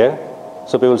debatable over there.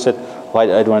 So people said, why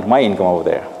I don't want my income over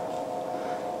there?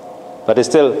 But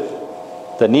still,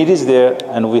 the need is there,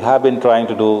 and we have been trying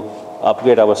to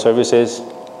upgrade our services,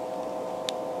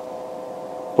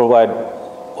 provide,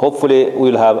 hopefully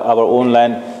we'll have our own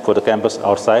land for the campus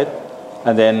outside,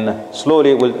 and then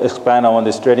slowly we'll expand on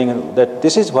this training. That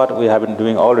this is what we have been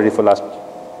doing already for last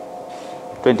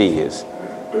 20 years.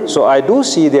 So I do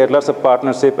see there lots of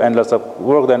partnership and lots of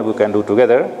work that we can do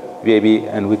together, VAB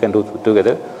and we can do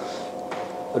together.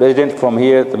 Residents from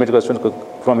here, the medical students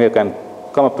from here can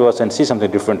come up to us and see something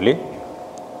differently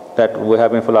that we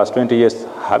have been for the last 20 years,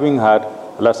 having had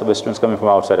lots of students coming from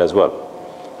outside as well.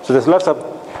 So there's lots of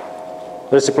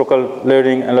reciprocal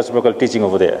learning and reciprocal teaching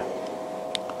over there.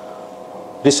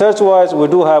 Research-wise, we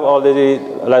do have already,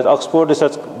 like Oxford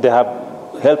Research, they have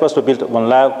helped us to build one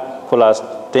lab for the last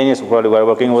 10 years. Probably we are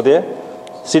working over there.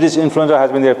 CDC Influenza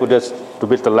has been there to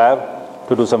build a lab,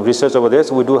 to do some research over there.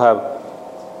 So we do have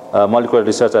molecular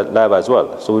research lab as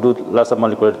well. So we do lots of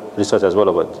molecular research as well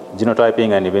about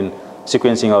genotyping and even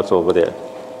sequencing also over there.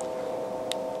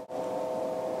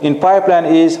 In pipeline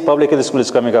is public health school is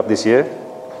coming up this year.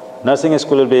 Nursing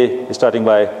school will be starting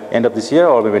by end of this year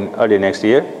or maybe early next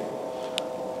year.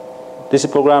 This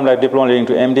program like diploma leading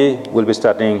to MD will be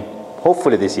starting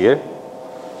hopefully this year.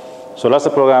 So lots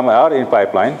of programs are in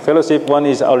pipeline. Fellowship one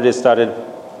is already started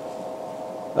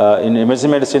in emergency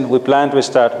medicine. We plan to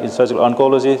start in surgical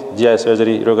oncology, GI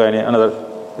surgery, urogynecology, and another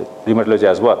rheumatology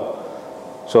as well.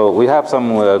 So we have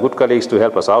some good colleagues to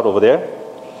help us out over there.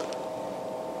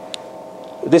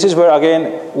 This is where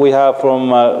again we have from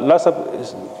lots of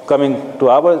coming to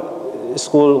our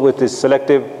school with this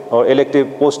selective or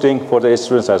elective posting for the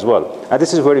students as well. And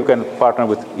this is where you can partner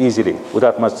with easily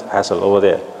without much hassle over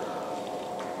there.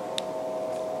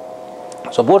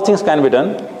 So both things can be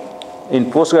done in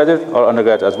postgraduate or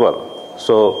undergraduate as well.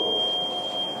 So,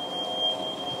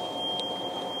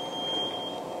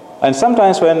 and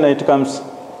sometimes when it comes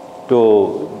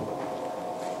to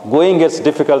going gets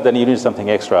difficult, then you need something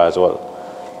extra as well.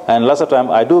 And lots of time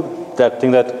I do that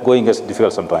thing that going gets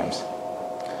difficult sometimes.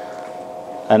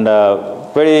 And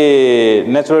very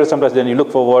naturally sometimes then you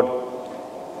look forward,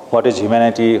 what is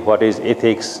humanity, what is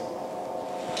ethics.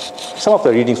 Some of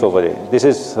the readings over there. This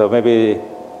is maybe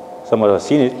someone has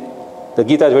seen it. The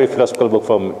Gita is a very philosophical book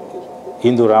from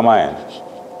Hindu Ramayana.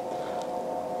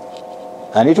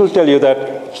 And it will tell you that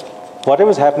whatever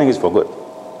is happening is for good.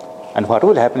 And what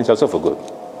will happen is also for good.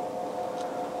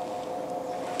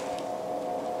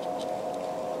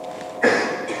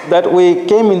 That we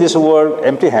came in this world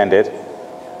empty-handed,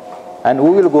 and we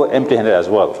will go empty-handed as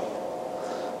well.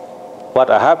 What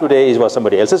I have today is what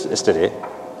somebody else's yesterday,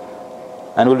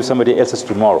 and will be somebody else's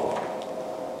tomorrow.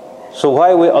 So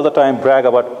why we all the time brag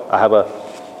about, I have a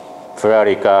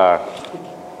Ferrari car,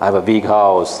 I have a big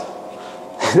house.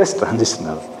 That's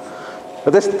transitional.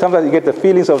 But sometimes you get the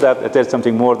feelings of that there's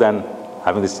something more than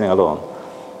having this thing alone.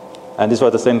 And this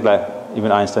was the same like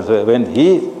even Einstein. So when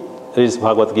he reads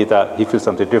Bhagavad Gita, he feels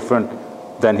something different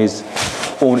than his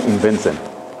own invention.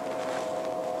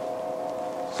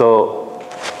 So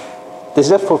this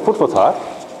is just for food for thought.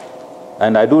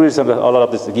 And I do read all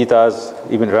of these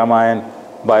Gitas, even Ramayana,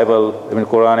 Bible, even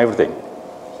Quran, everything.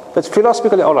 But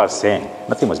philosophically all are same,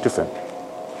 nothing much different.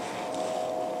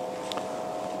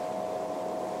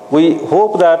 We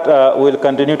hope that we'll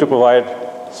continue to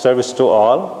provide service to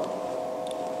all,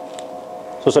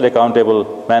 socially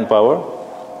accountable manpower,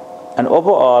 and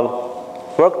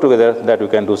overall work together that we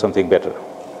can do something better,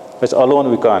 which alone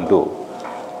we can't do.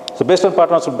 So based on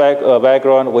partnership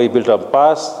background, we built up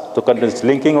PAHS to continue this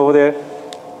linking over there.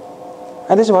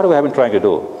 And this is what we have been trying to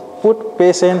do. Put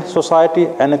patient, society,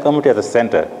 and the community at the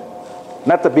center.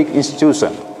 Not the big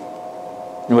institution,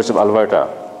 University of Alberta.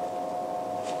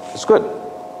 It's good.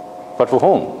 But for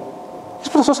whom? It's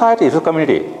for the society, it's for the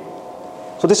community.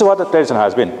 So this is what the tradition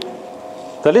has been.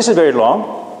 The list is very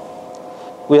long.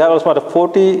 We have also about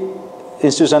 40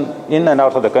 institutions in and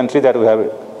out of the country that we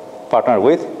have partnered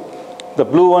with. The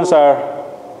blue ones are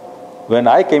when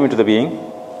I came into the being,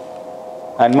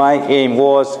 and my aim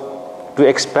was to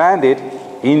expand it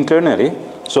internally.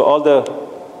 So all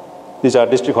these are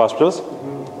district hospitals,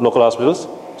 local hospitals.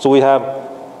 So we have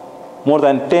more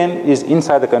than 10 is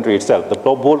inside the country itself. The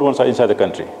bold ones are inside the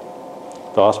country,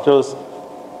 the hospitals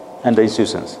and the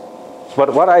institutions.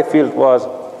 But what I feel was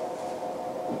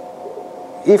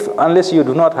unless you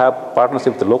do not have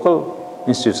partnership with the local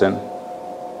institution,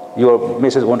 your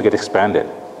message won't get expanded.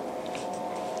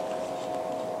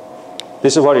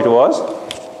 This is what it was.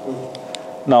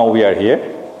 Now we are here,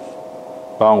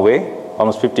 long way,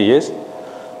 almost 50 years.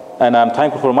 And I'm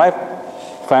thankful for my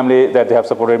family that they have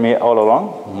supported me all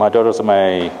along, my daughters and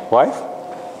my wife.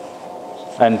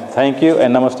 And thank you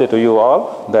and namaste to you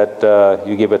all that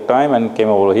you gave it time and came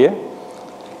over here.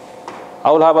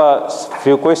 I will have a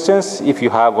few questions if you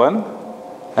have one,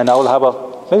 and I will have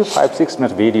maybe 5-6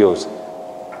 minute videos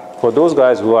for those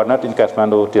guys who are not in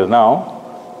Kathmandu till now,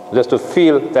 just to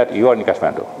feel that you are in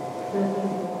Kathmandu.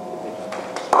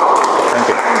 Thank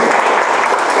you.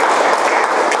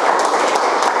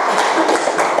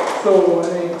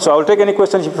 So I will take any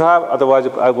questions if you have, otherwise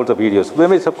I'll go to the videos.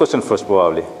 Maybe some question first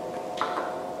probably,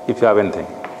 if you have anything.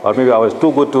 Or maybe I was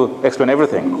too good to explain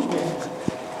everything.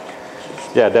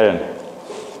 Yeah, Darren.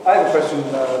 I have a question,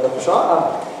 Dr.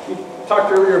 Shah. You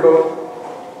talked earlier about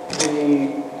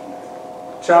the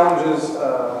challenges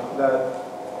that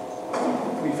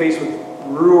we face with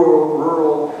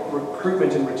rural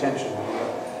recruitment and retention.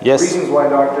 Yes. Reasons why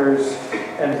doctors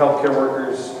and healthcare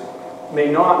workers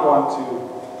may not want to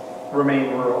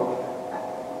remain rural.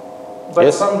 But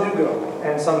yes. Some do go,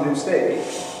 and some do stay.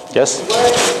 Yes.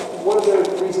 What are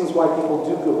the reasons why people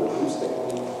do go and do stay?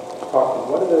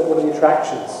 What are the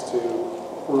attractions to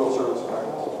rural service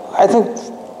environments? I think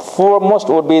foremost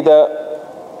would be the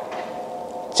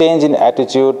change in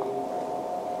attitude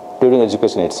during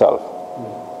education itself.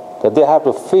 That they have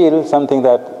to feel something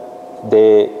that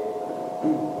they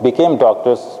became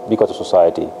doctors because of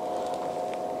society.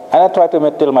 And I try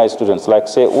to tell my students, like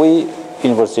say we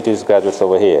universities graduates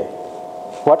over here,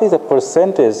 what is the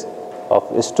percentage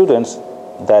of students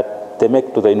that they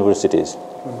make to the universities?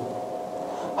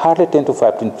 Hardly 10 to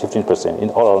 15% in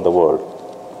all around the world.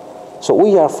 So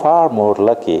we are far more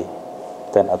lucky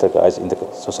than other guys in the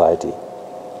society.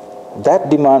 That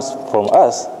demands from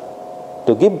us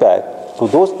to give back to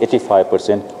those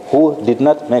 85% who did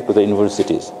not make to the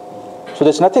universities. So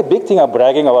there's nothing big thing of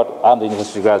bragging about I'm the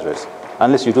university graduates,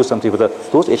 unless you do something for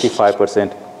those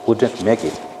 85% who didn't make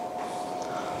it.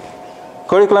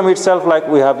 Curriculum itself, like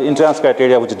we have the entrance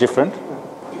criteria, which is different.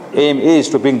 Aim is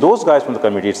to bring those guys from the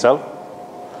community itself.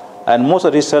 And most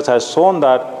of the research has shown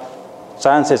that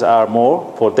chances are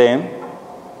more for them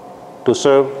to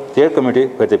serve their community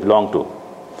where they belong to.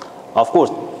 Of course,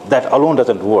 that alone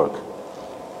doesn't work.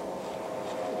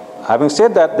 Having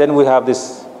said that, then we have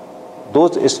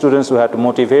those students who have to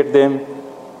motivate them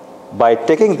by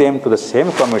taking them to the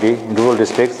same community in rural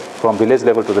districts from village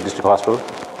level to the district hospital,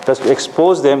 just to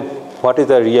expose them what is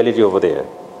the reality over there,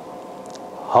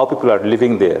 how people are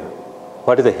living there,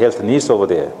 what is the health needs over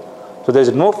there. So there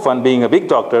is no fun being a big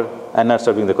doctor and not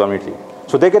serving the community.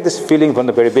 So they get this feeling from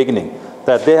the very beginning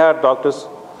that they are doctors,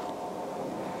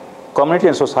 community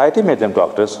and society made them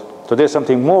doctors, so there's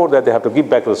something more that they have to give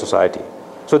back to the society.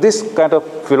 So this kind of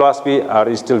philosophy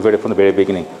is still from the very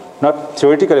beginning, not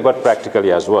theoretically but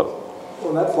practically as well.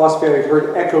 Well, that philosophy I've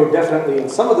heard echoed definitely in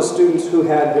some of the students who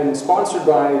had been sponsored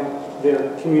by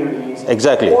their communities.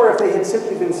 Exactly. Or if they had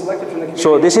simply been selected from the community.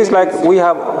 So this is like we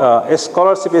have a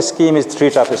scholarship scheme is 3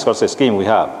 types of scholarship scheme we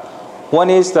have. One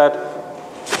is that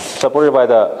supported by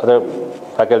the other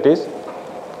faculties,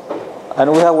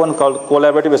 and we have one called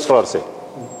collaborative scholarship.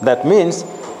 That means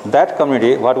that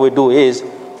community, what we do is,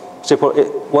 say for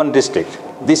one district,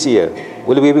 this year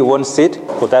will be one seat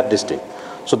for that district.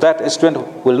 So that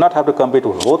student will not have to compete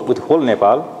with whole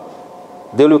Nepal.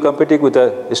 They will be competing with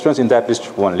the students in that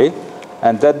district only.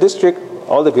 And that district,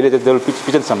 all the villages, they will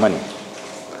pitch in some money.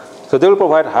 So they will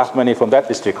provide half money from that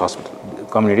district hospital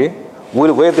community. We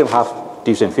will waive them half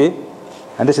tuition fee.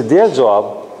 And this is their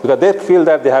job, because they feel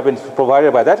that they have been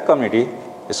provided by that community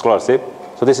a scholarship.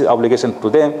 So this is obligation to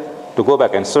them to go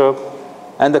back and serve.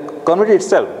 And the community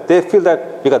itself, they feel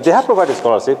that because they have provided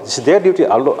scholarship, this is their duty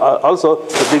also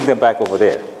to bring them back over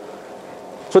there.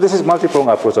 So this is multi-pronged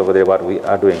approach over there, what we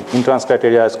are doing. Entrance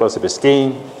criteria, scholarship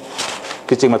scheme,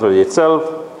 teaching methodology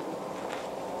itself,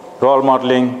 role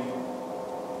modeling.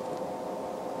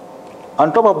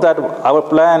 On top of that, our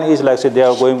plan is like say we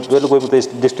are going to this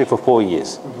district for 4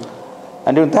 years.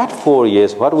 And during that 4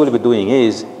 years, what we'll be doing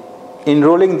is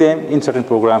enrolling them in certain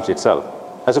programs itself.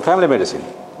 As a family medicine,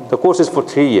 the course is for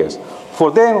 3 years.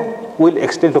 For them, we'll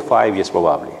extend to 5 years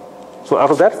probably. So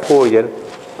after that 4 year,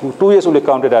 2 years will be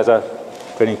counted as a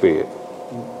training period.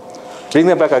 Bring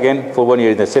them back again for 1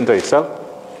 year in the center itself.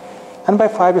 And by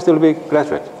 5 years, they will be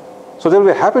graduate. So they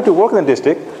will be happy to work in the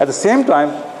district, at the same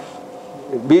time,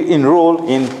 be enrolled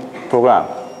in program.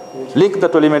 Link the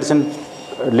telemedicine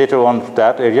later on to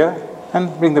that area and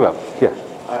bring them up. Yeah.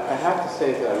 I have to say,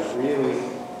 say that I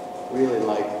really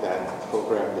like that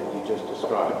program that you just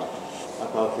described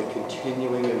about the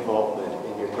continuing involvement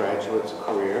in your graduate's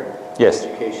career, yes,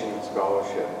 education and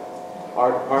scholarship.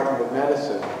 Our Department of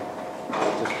Medicine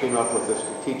just came up with a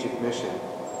strategic mission,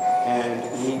 and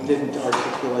we didn't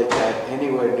articulate that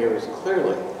anywhere near as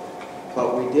clearly,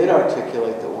 but we did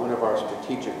articulate that one of our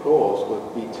strategic goals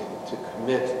would be to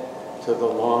commit to the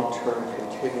long-term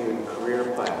continuing career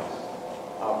plans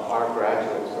of our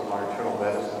graduates from our internal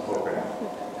medicine program.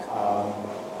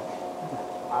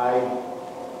 I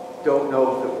don't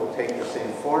know if it will take the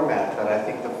same format, but I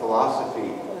think the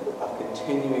philosophy of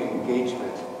continuing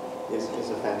engagement is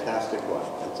a fantastic one.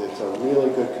 It's a really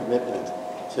good commitment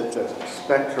to the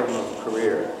spectrum of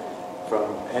career, from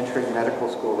entering medical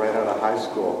school right out of high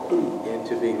school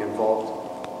into being involved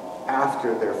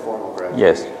after their formal graduation.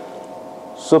 yes.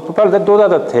 So probably those are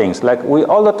the things, like we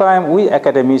all the time, we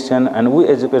academicians and we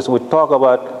educators, we talk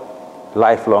about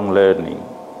lifelong learning,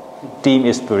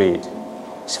 team spirit.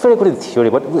 It's very good in theory,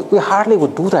 but we hardly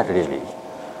would do that really.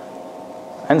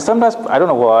 And sometimes, I don't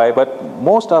know why, but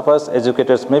most of us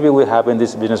educators, maybe we have been in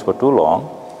this business for too long,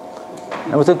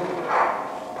 and we think,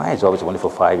 my job is only for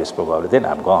 5 years probably, then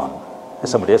I'm gone. And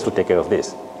somebody else will take care of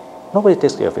this. Nobody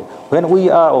takes care of it. When we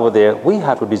are over there, we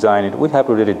have to design it, we have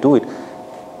to really do it.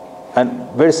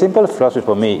 And very simple philosophy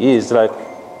for me is like,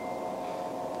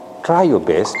 try your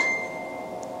best.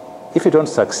 If you don't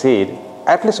succeed,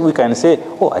 at least we can say,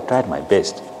 oh, I tried my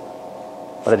best,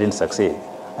 but I didn't succeed.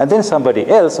 And then somebody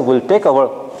else will take over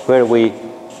where we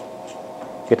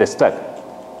get stuck.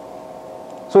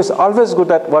 So it's always good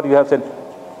that what you have said,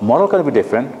 model can be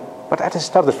different, but at the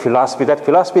start the philosophy, that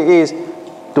philosophy is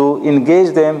to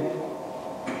engage them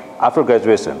after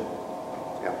graduation.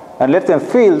 And let them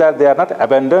feel that they are not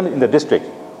abandoned in the district.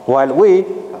 While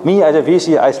me as a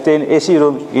VC, I stay in AC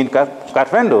room in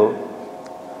Kathmandu,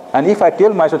 and if I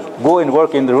tell myself, go and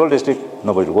work in the rural district,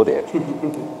 nobody will go there.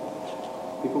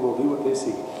 People will do what they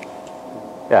see.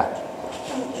 Yeah.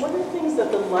 One of the things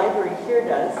that the library here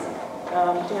does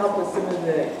to help with some of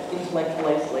the intellectual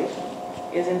isolation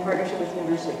is in partnership with the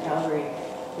University of Calgary,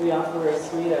 we offer a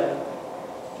suite of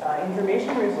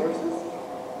information resources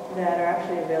that are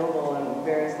actually available in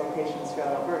various locations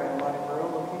throughout Alberta and a lot of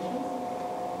rural locations.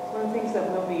 One of the things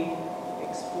that we'll be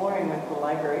exploring with the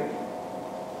library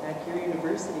at your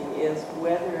university is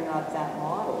whether or not that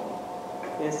model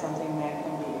is something that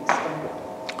can be extended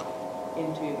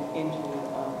into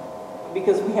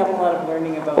because we have a lot of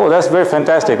learning about. Oh, that's very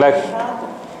fantastic. Like,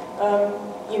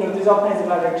 you know, there's all kinds of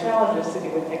other challenges to do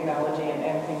with technology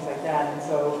and things like that. And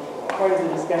so part of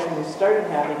the discussion we started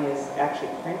having is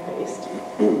actually print-based,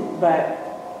 but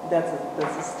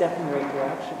that's a step in the right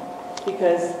direction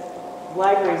because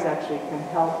libraries actually can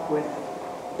help with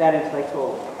that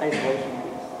intellectual isolation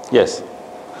piece. yes.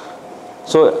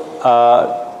 So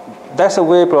that's a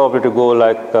way probably to go,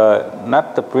 like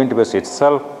not the print-based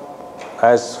itself,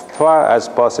 as far as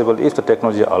possible, if the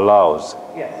technology allows.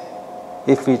 Yes.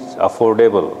 If it's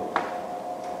affordable,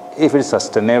 if it's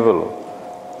sustainable,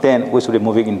 then we should be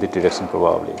moving in the direction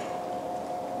probably.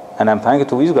 And I'm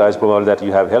thankful to you guys probably that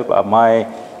you have helped my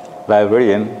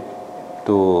librarian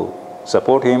to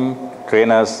support him, train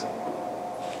us.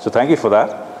 So thank you for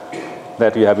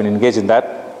that you have been engaged in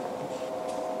that.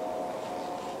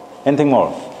 Anything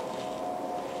more?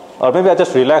 Or maybe I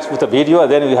just relax with the video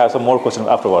and then we have some more questions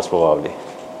afterwards probably.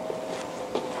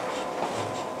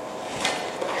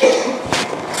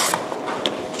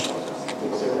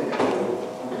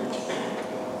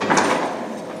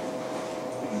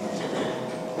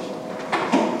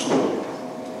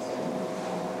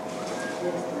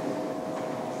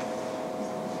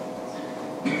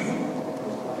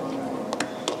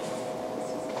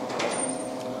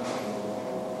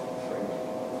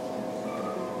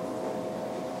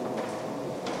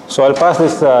 So I'll pass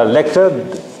this lecture,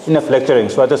 enough lecturing.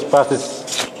 So I'll just pass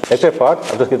this lecture part.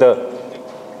 I'll just get the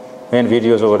main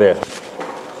videos over there.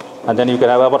 And then you can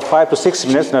have about 5 to 6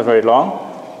 minutes, not very long.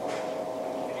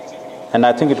 And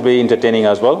I think it'll be entertaining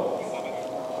as well.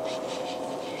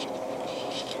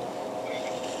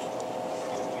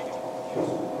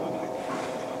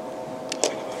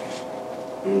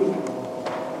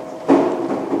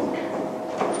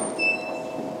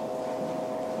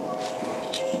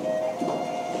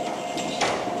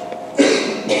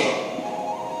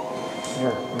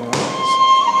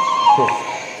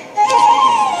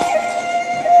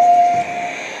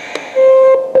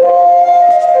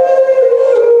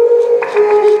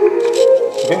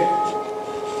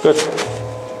 Good.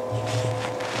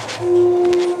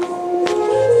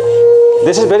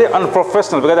 This is very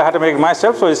unprofessional because I had to make it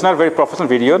myself, so it's not a very professional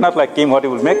video, not like Kim what he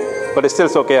will make, but it's still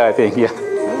okay, I think, yeah.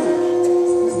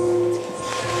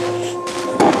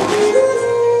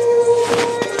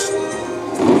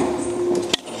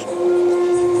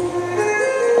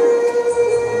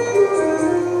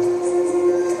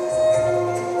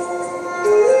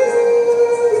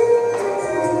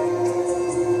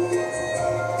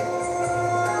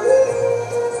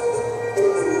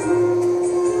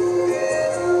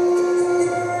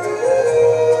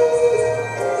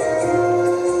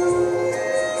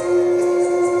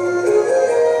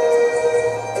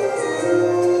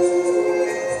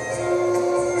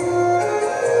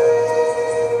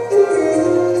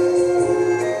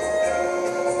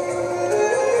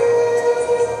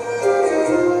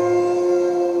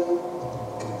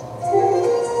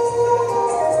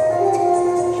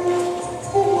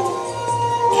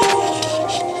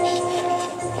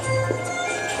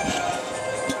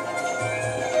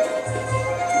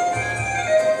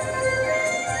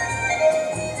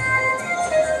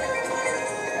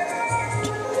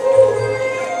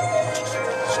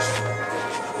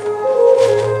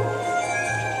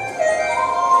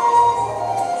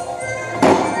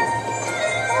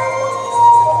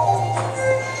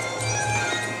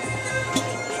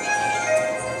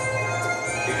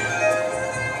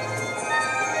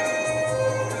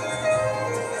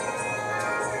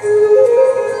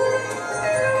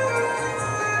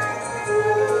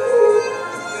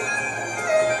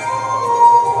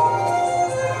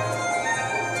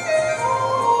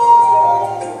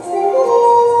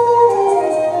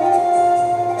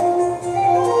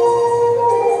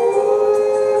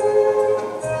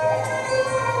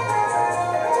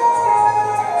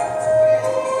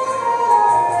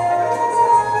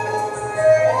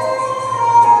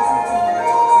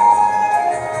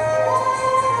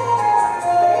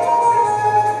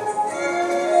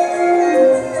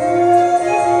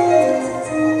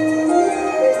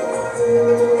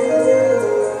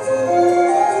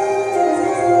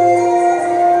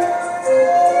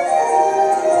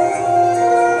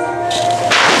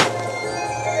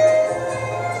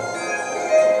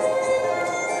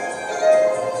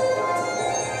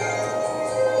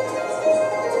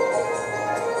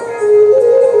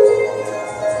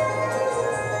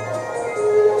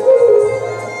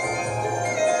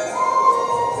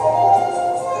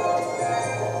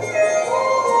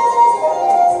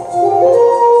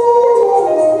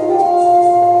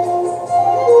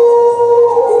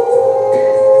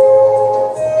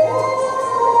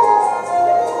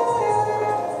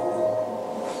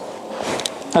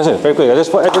 That's it, very quick. I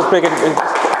just break it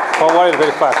forward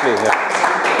very fastly. Yeah.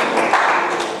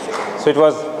 So it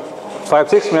was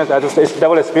 5-6 minutes. It's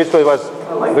double speed, so it was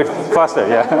a bit faster.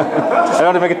 Yeah. I don't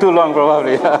want to make it too long,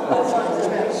 probably.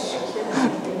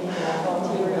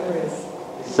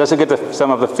 Just to get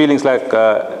some of the feelings like.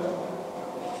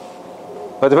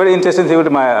 But the very interesting thing with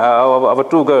our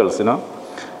two girls, you know,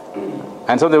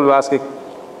 and some people will ask,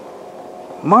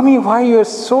 "Mommy, why you are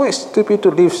so stupid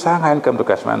to leave Shanghai and come to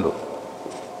Kathmandu?"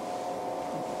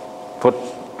 For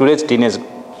today's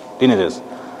teenagers,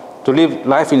 to live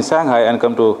life in Shanghai and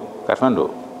come to Kathmandu,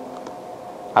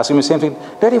 asking me the same thing,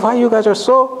 "Daddy, why you guys are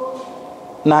so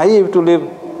naive to leave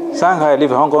Shanghai, leave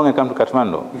Hong Kong and come to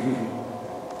Kathmandu?"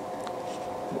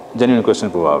 Genuine question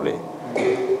probably.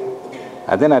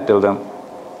 And then I tell them,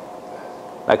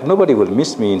 like, nobody will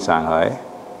miss me in Shanghai.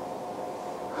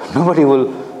 Nobody will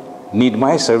need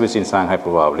my service in Shanghai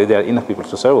probably. There are enough people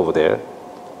to serve over there.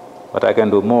 But I can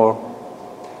do more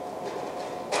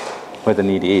where the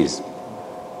need is.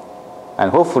 And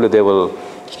hopefully they will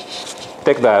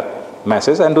take that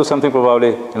message and do something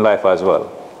probably in life as well.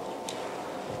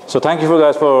 So thank you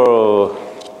guys for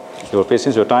your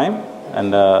patience, your time.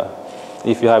 And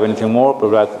if you have anything more,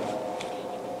 probably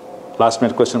last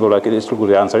minute question, probably it's good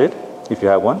to answer it. If you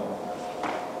have one.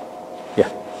 Yeah.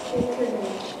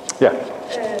 Yeah.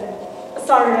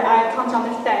 Sorry, I can't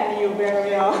understand you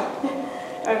very well.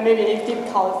 Maybe it's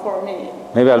difficult for me.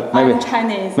 I'm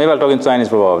Chinese. Maybe I'll talk in Chinese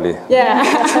probably. Yeah.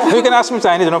 You can ask me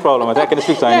Chinese, no problem. I can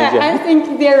speak Chinese. Yeah, I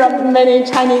think there are many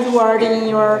Chinese words in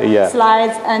your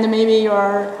slides, and maybe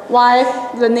your wife,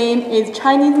 the name is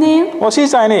Chinese name. Well,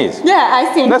 she's Chinese. Yeah, I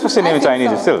think. That's what she name is Chinese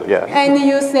so. still, yeah. And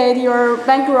you said your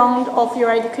background of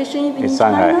your education is in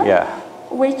Shanghai, China? yeah.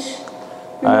 Which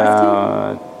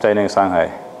university? China,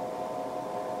 Shanghai.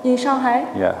 In Shanghai?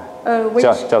 Yeah. Which?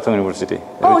 Jiaotong University.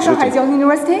 Oh, Shanghai Jiaotong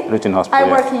University? Ruijin Hospital. I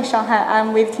work in Shanghai.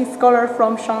 I'm visiting scholar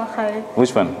from Shanghai.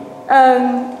 Which one?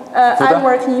 I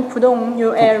work in Pudong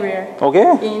New area.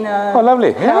 Okay. In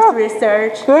lovely. Health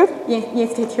Research Good.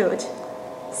 Institute.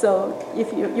 So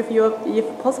if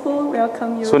possible,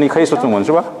 welcome you. 所以你可以说中文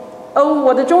是吧？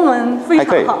我的中文非常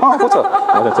好。还可以。哦，不错。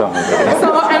我的中文。So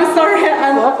I'm sorry,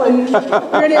 I'm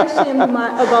really ashamed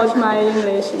about my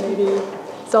English maybe.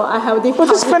 So I have difficulty.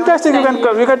 Well, it's fantastic.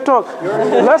 We can talk.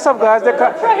 Lots of guys. They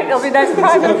can. That's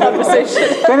private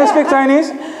conversation. Can you speak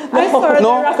Chinese?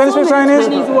 No. Can you speak Chinese?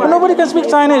 Nobody can speak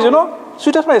Chinese. You know.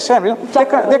 So that's my shame. You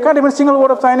know. They can't even single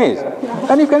word of Chinese,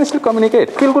 and you can still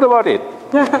communicate. Feel good about it.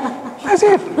 That's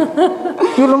it.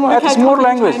 You learn at least more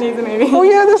language. Chinese, maybe. Oh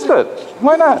yeah, that's good.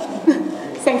 Why not?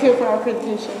 Thank you for your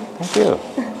presentation. Thank you.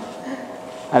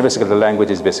 And basically, the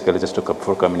language is basically just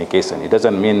for communication. It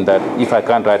doesn't mean that if I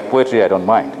can't write poetry, I don't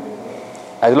mind.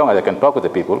 As long as I can talk with the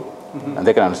people, and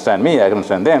they can understand me, I can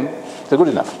understand them, it's good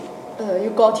enough. You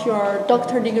got your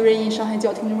doctor degree in Shanghai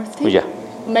Jiaotong University? Oh, yeah.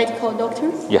 Medical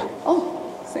doctors? Yeah. Oh,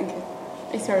 thank you.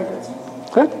 It's very good.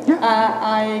 Good, yeah.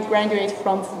 I graduated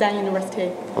from Fudan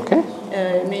University. Okay.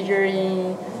 Major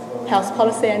in health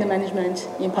policy and management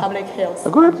in public health.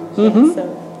 Good. Mm-hmm. So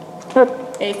Good.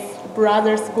 it's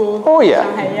brother school. Oh, yeah.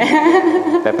 Shanghai,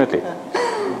 yeah. Definitely.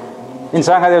 In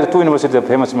Shanghai, there are two universities, the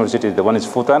famous universities. The one is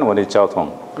Fudan, one is Jiaotong.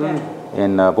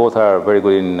 And both are very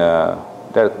good in,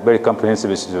 they're very comprehensive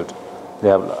institute. They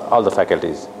have all the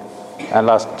faculties. And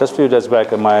just a few days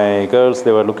back, my girls,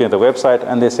 they were looking at the website,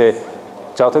 and they say,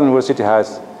 Jiaotong University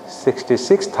has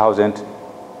 66,000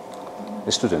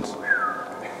 students.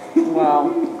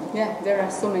 Wow. Yeah, there are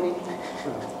so many.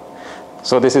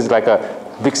 So this is like a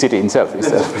big city itself.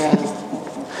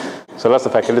 So lots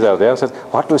of faculties out there says,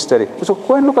 what to study? So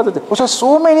go and look at it. Oh, there are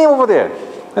so many over there.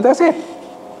 And that's it.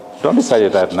 Don't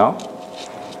decide that now.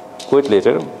 Go it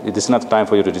later. This is not the time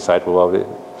for you to decide probably.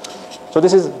 So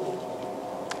this is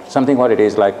something what it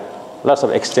is, like lots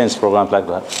of exchange programs like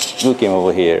that. You came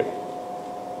over here.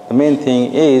 The main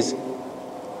thing is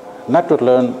not to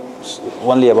learn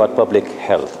only about public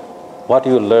health. What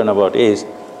you learn about is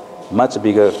much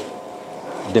bigger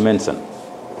dimension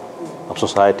of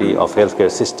society, of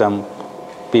healthcare system,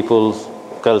 people's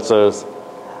cultures,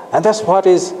 and that's what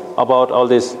is about all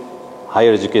this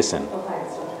higher education.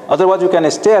 Otherwise, you can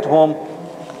stay at home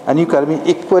and you can be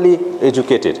equally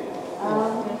educated,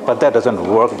 but that doesn't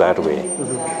work that way.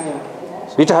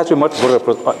 It has to be much broader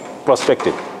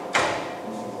perspective.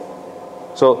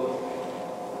 So,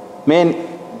 main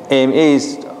aim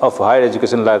is of higher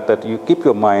education like that you keep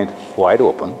your mind wide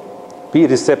open, be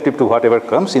receptive to whatever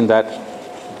comes in that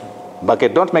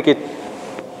bucket. Don't make it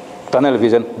tunnel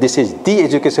vision. This is the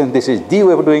education, this is the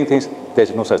way of doing things.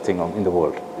 There's no such thing in the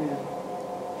world.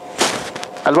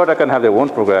 Alberta can have their own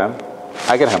program.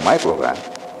 I can have my program.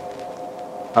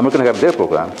 Americans have their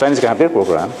program, Chinese can have their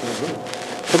program.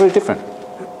 They're very different.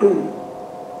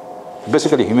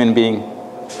 Basically, human being,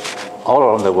 all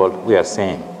around the world, we are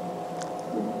same.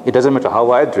 It doesn't matter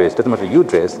how I dress, doesn't matter you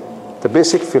dress. The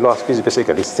basic philosophy is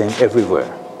basically same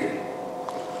everywhere.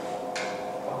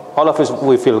 All of us,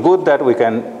 we feel good that we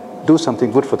can do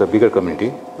something good for the bigger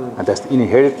community, and that's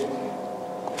inherent,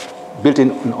 built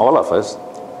in all of us.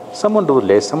 Someone do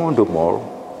less, someone do more,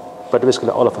 but basically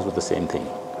all of us do the same thing.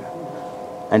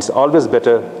 And it's always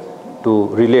better to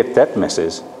relate that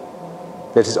message.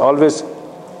 That is always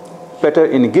better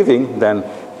in giving than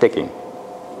taking.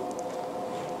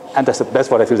 And that's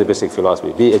what I feel the basic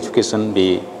philosophy, be education,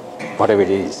 be whatever it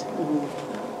is.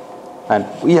 And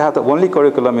we have the only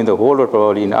curriculum in the whole world,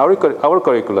 probably in our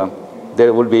curriculum,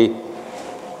 there will be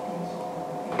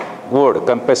word,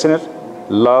 compassionate,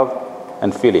 love,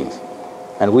 and feelings.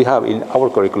 And we have in our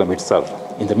curriculum itself,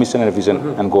 in the mission and vision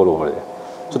and goal over there.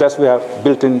 So that's we have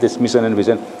built in this mission and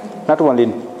vision, not only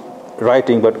in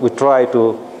writing, but we try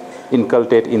to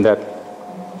inculcate in that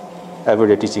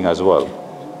everyday teaching as well.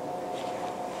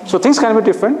 So things can be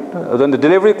different, then the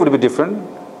delivery could be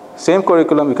different. Same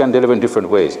curriculum you can deliver in different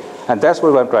ways. And that's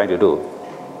what I'm trying to do.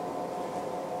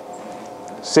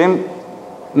 Same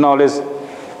knowledge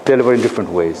delivered in different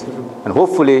ways. And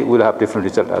hopefully we'll have different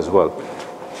results as well.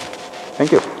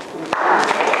 Thank you.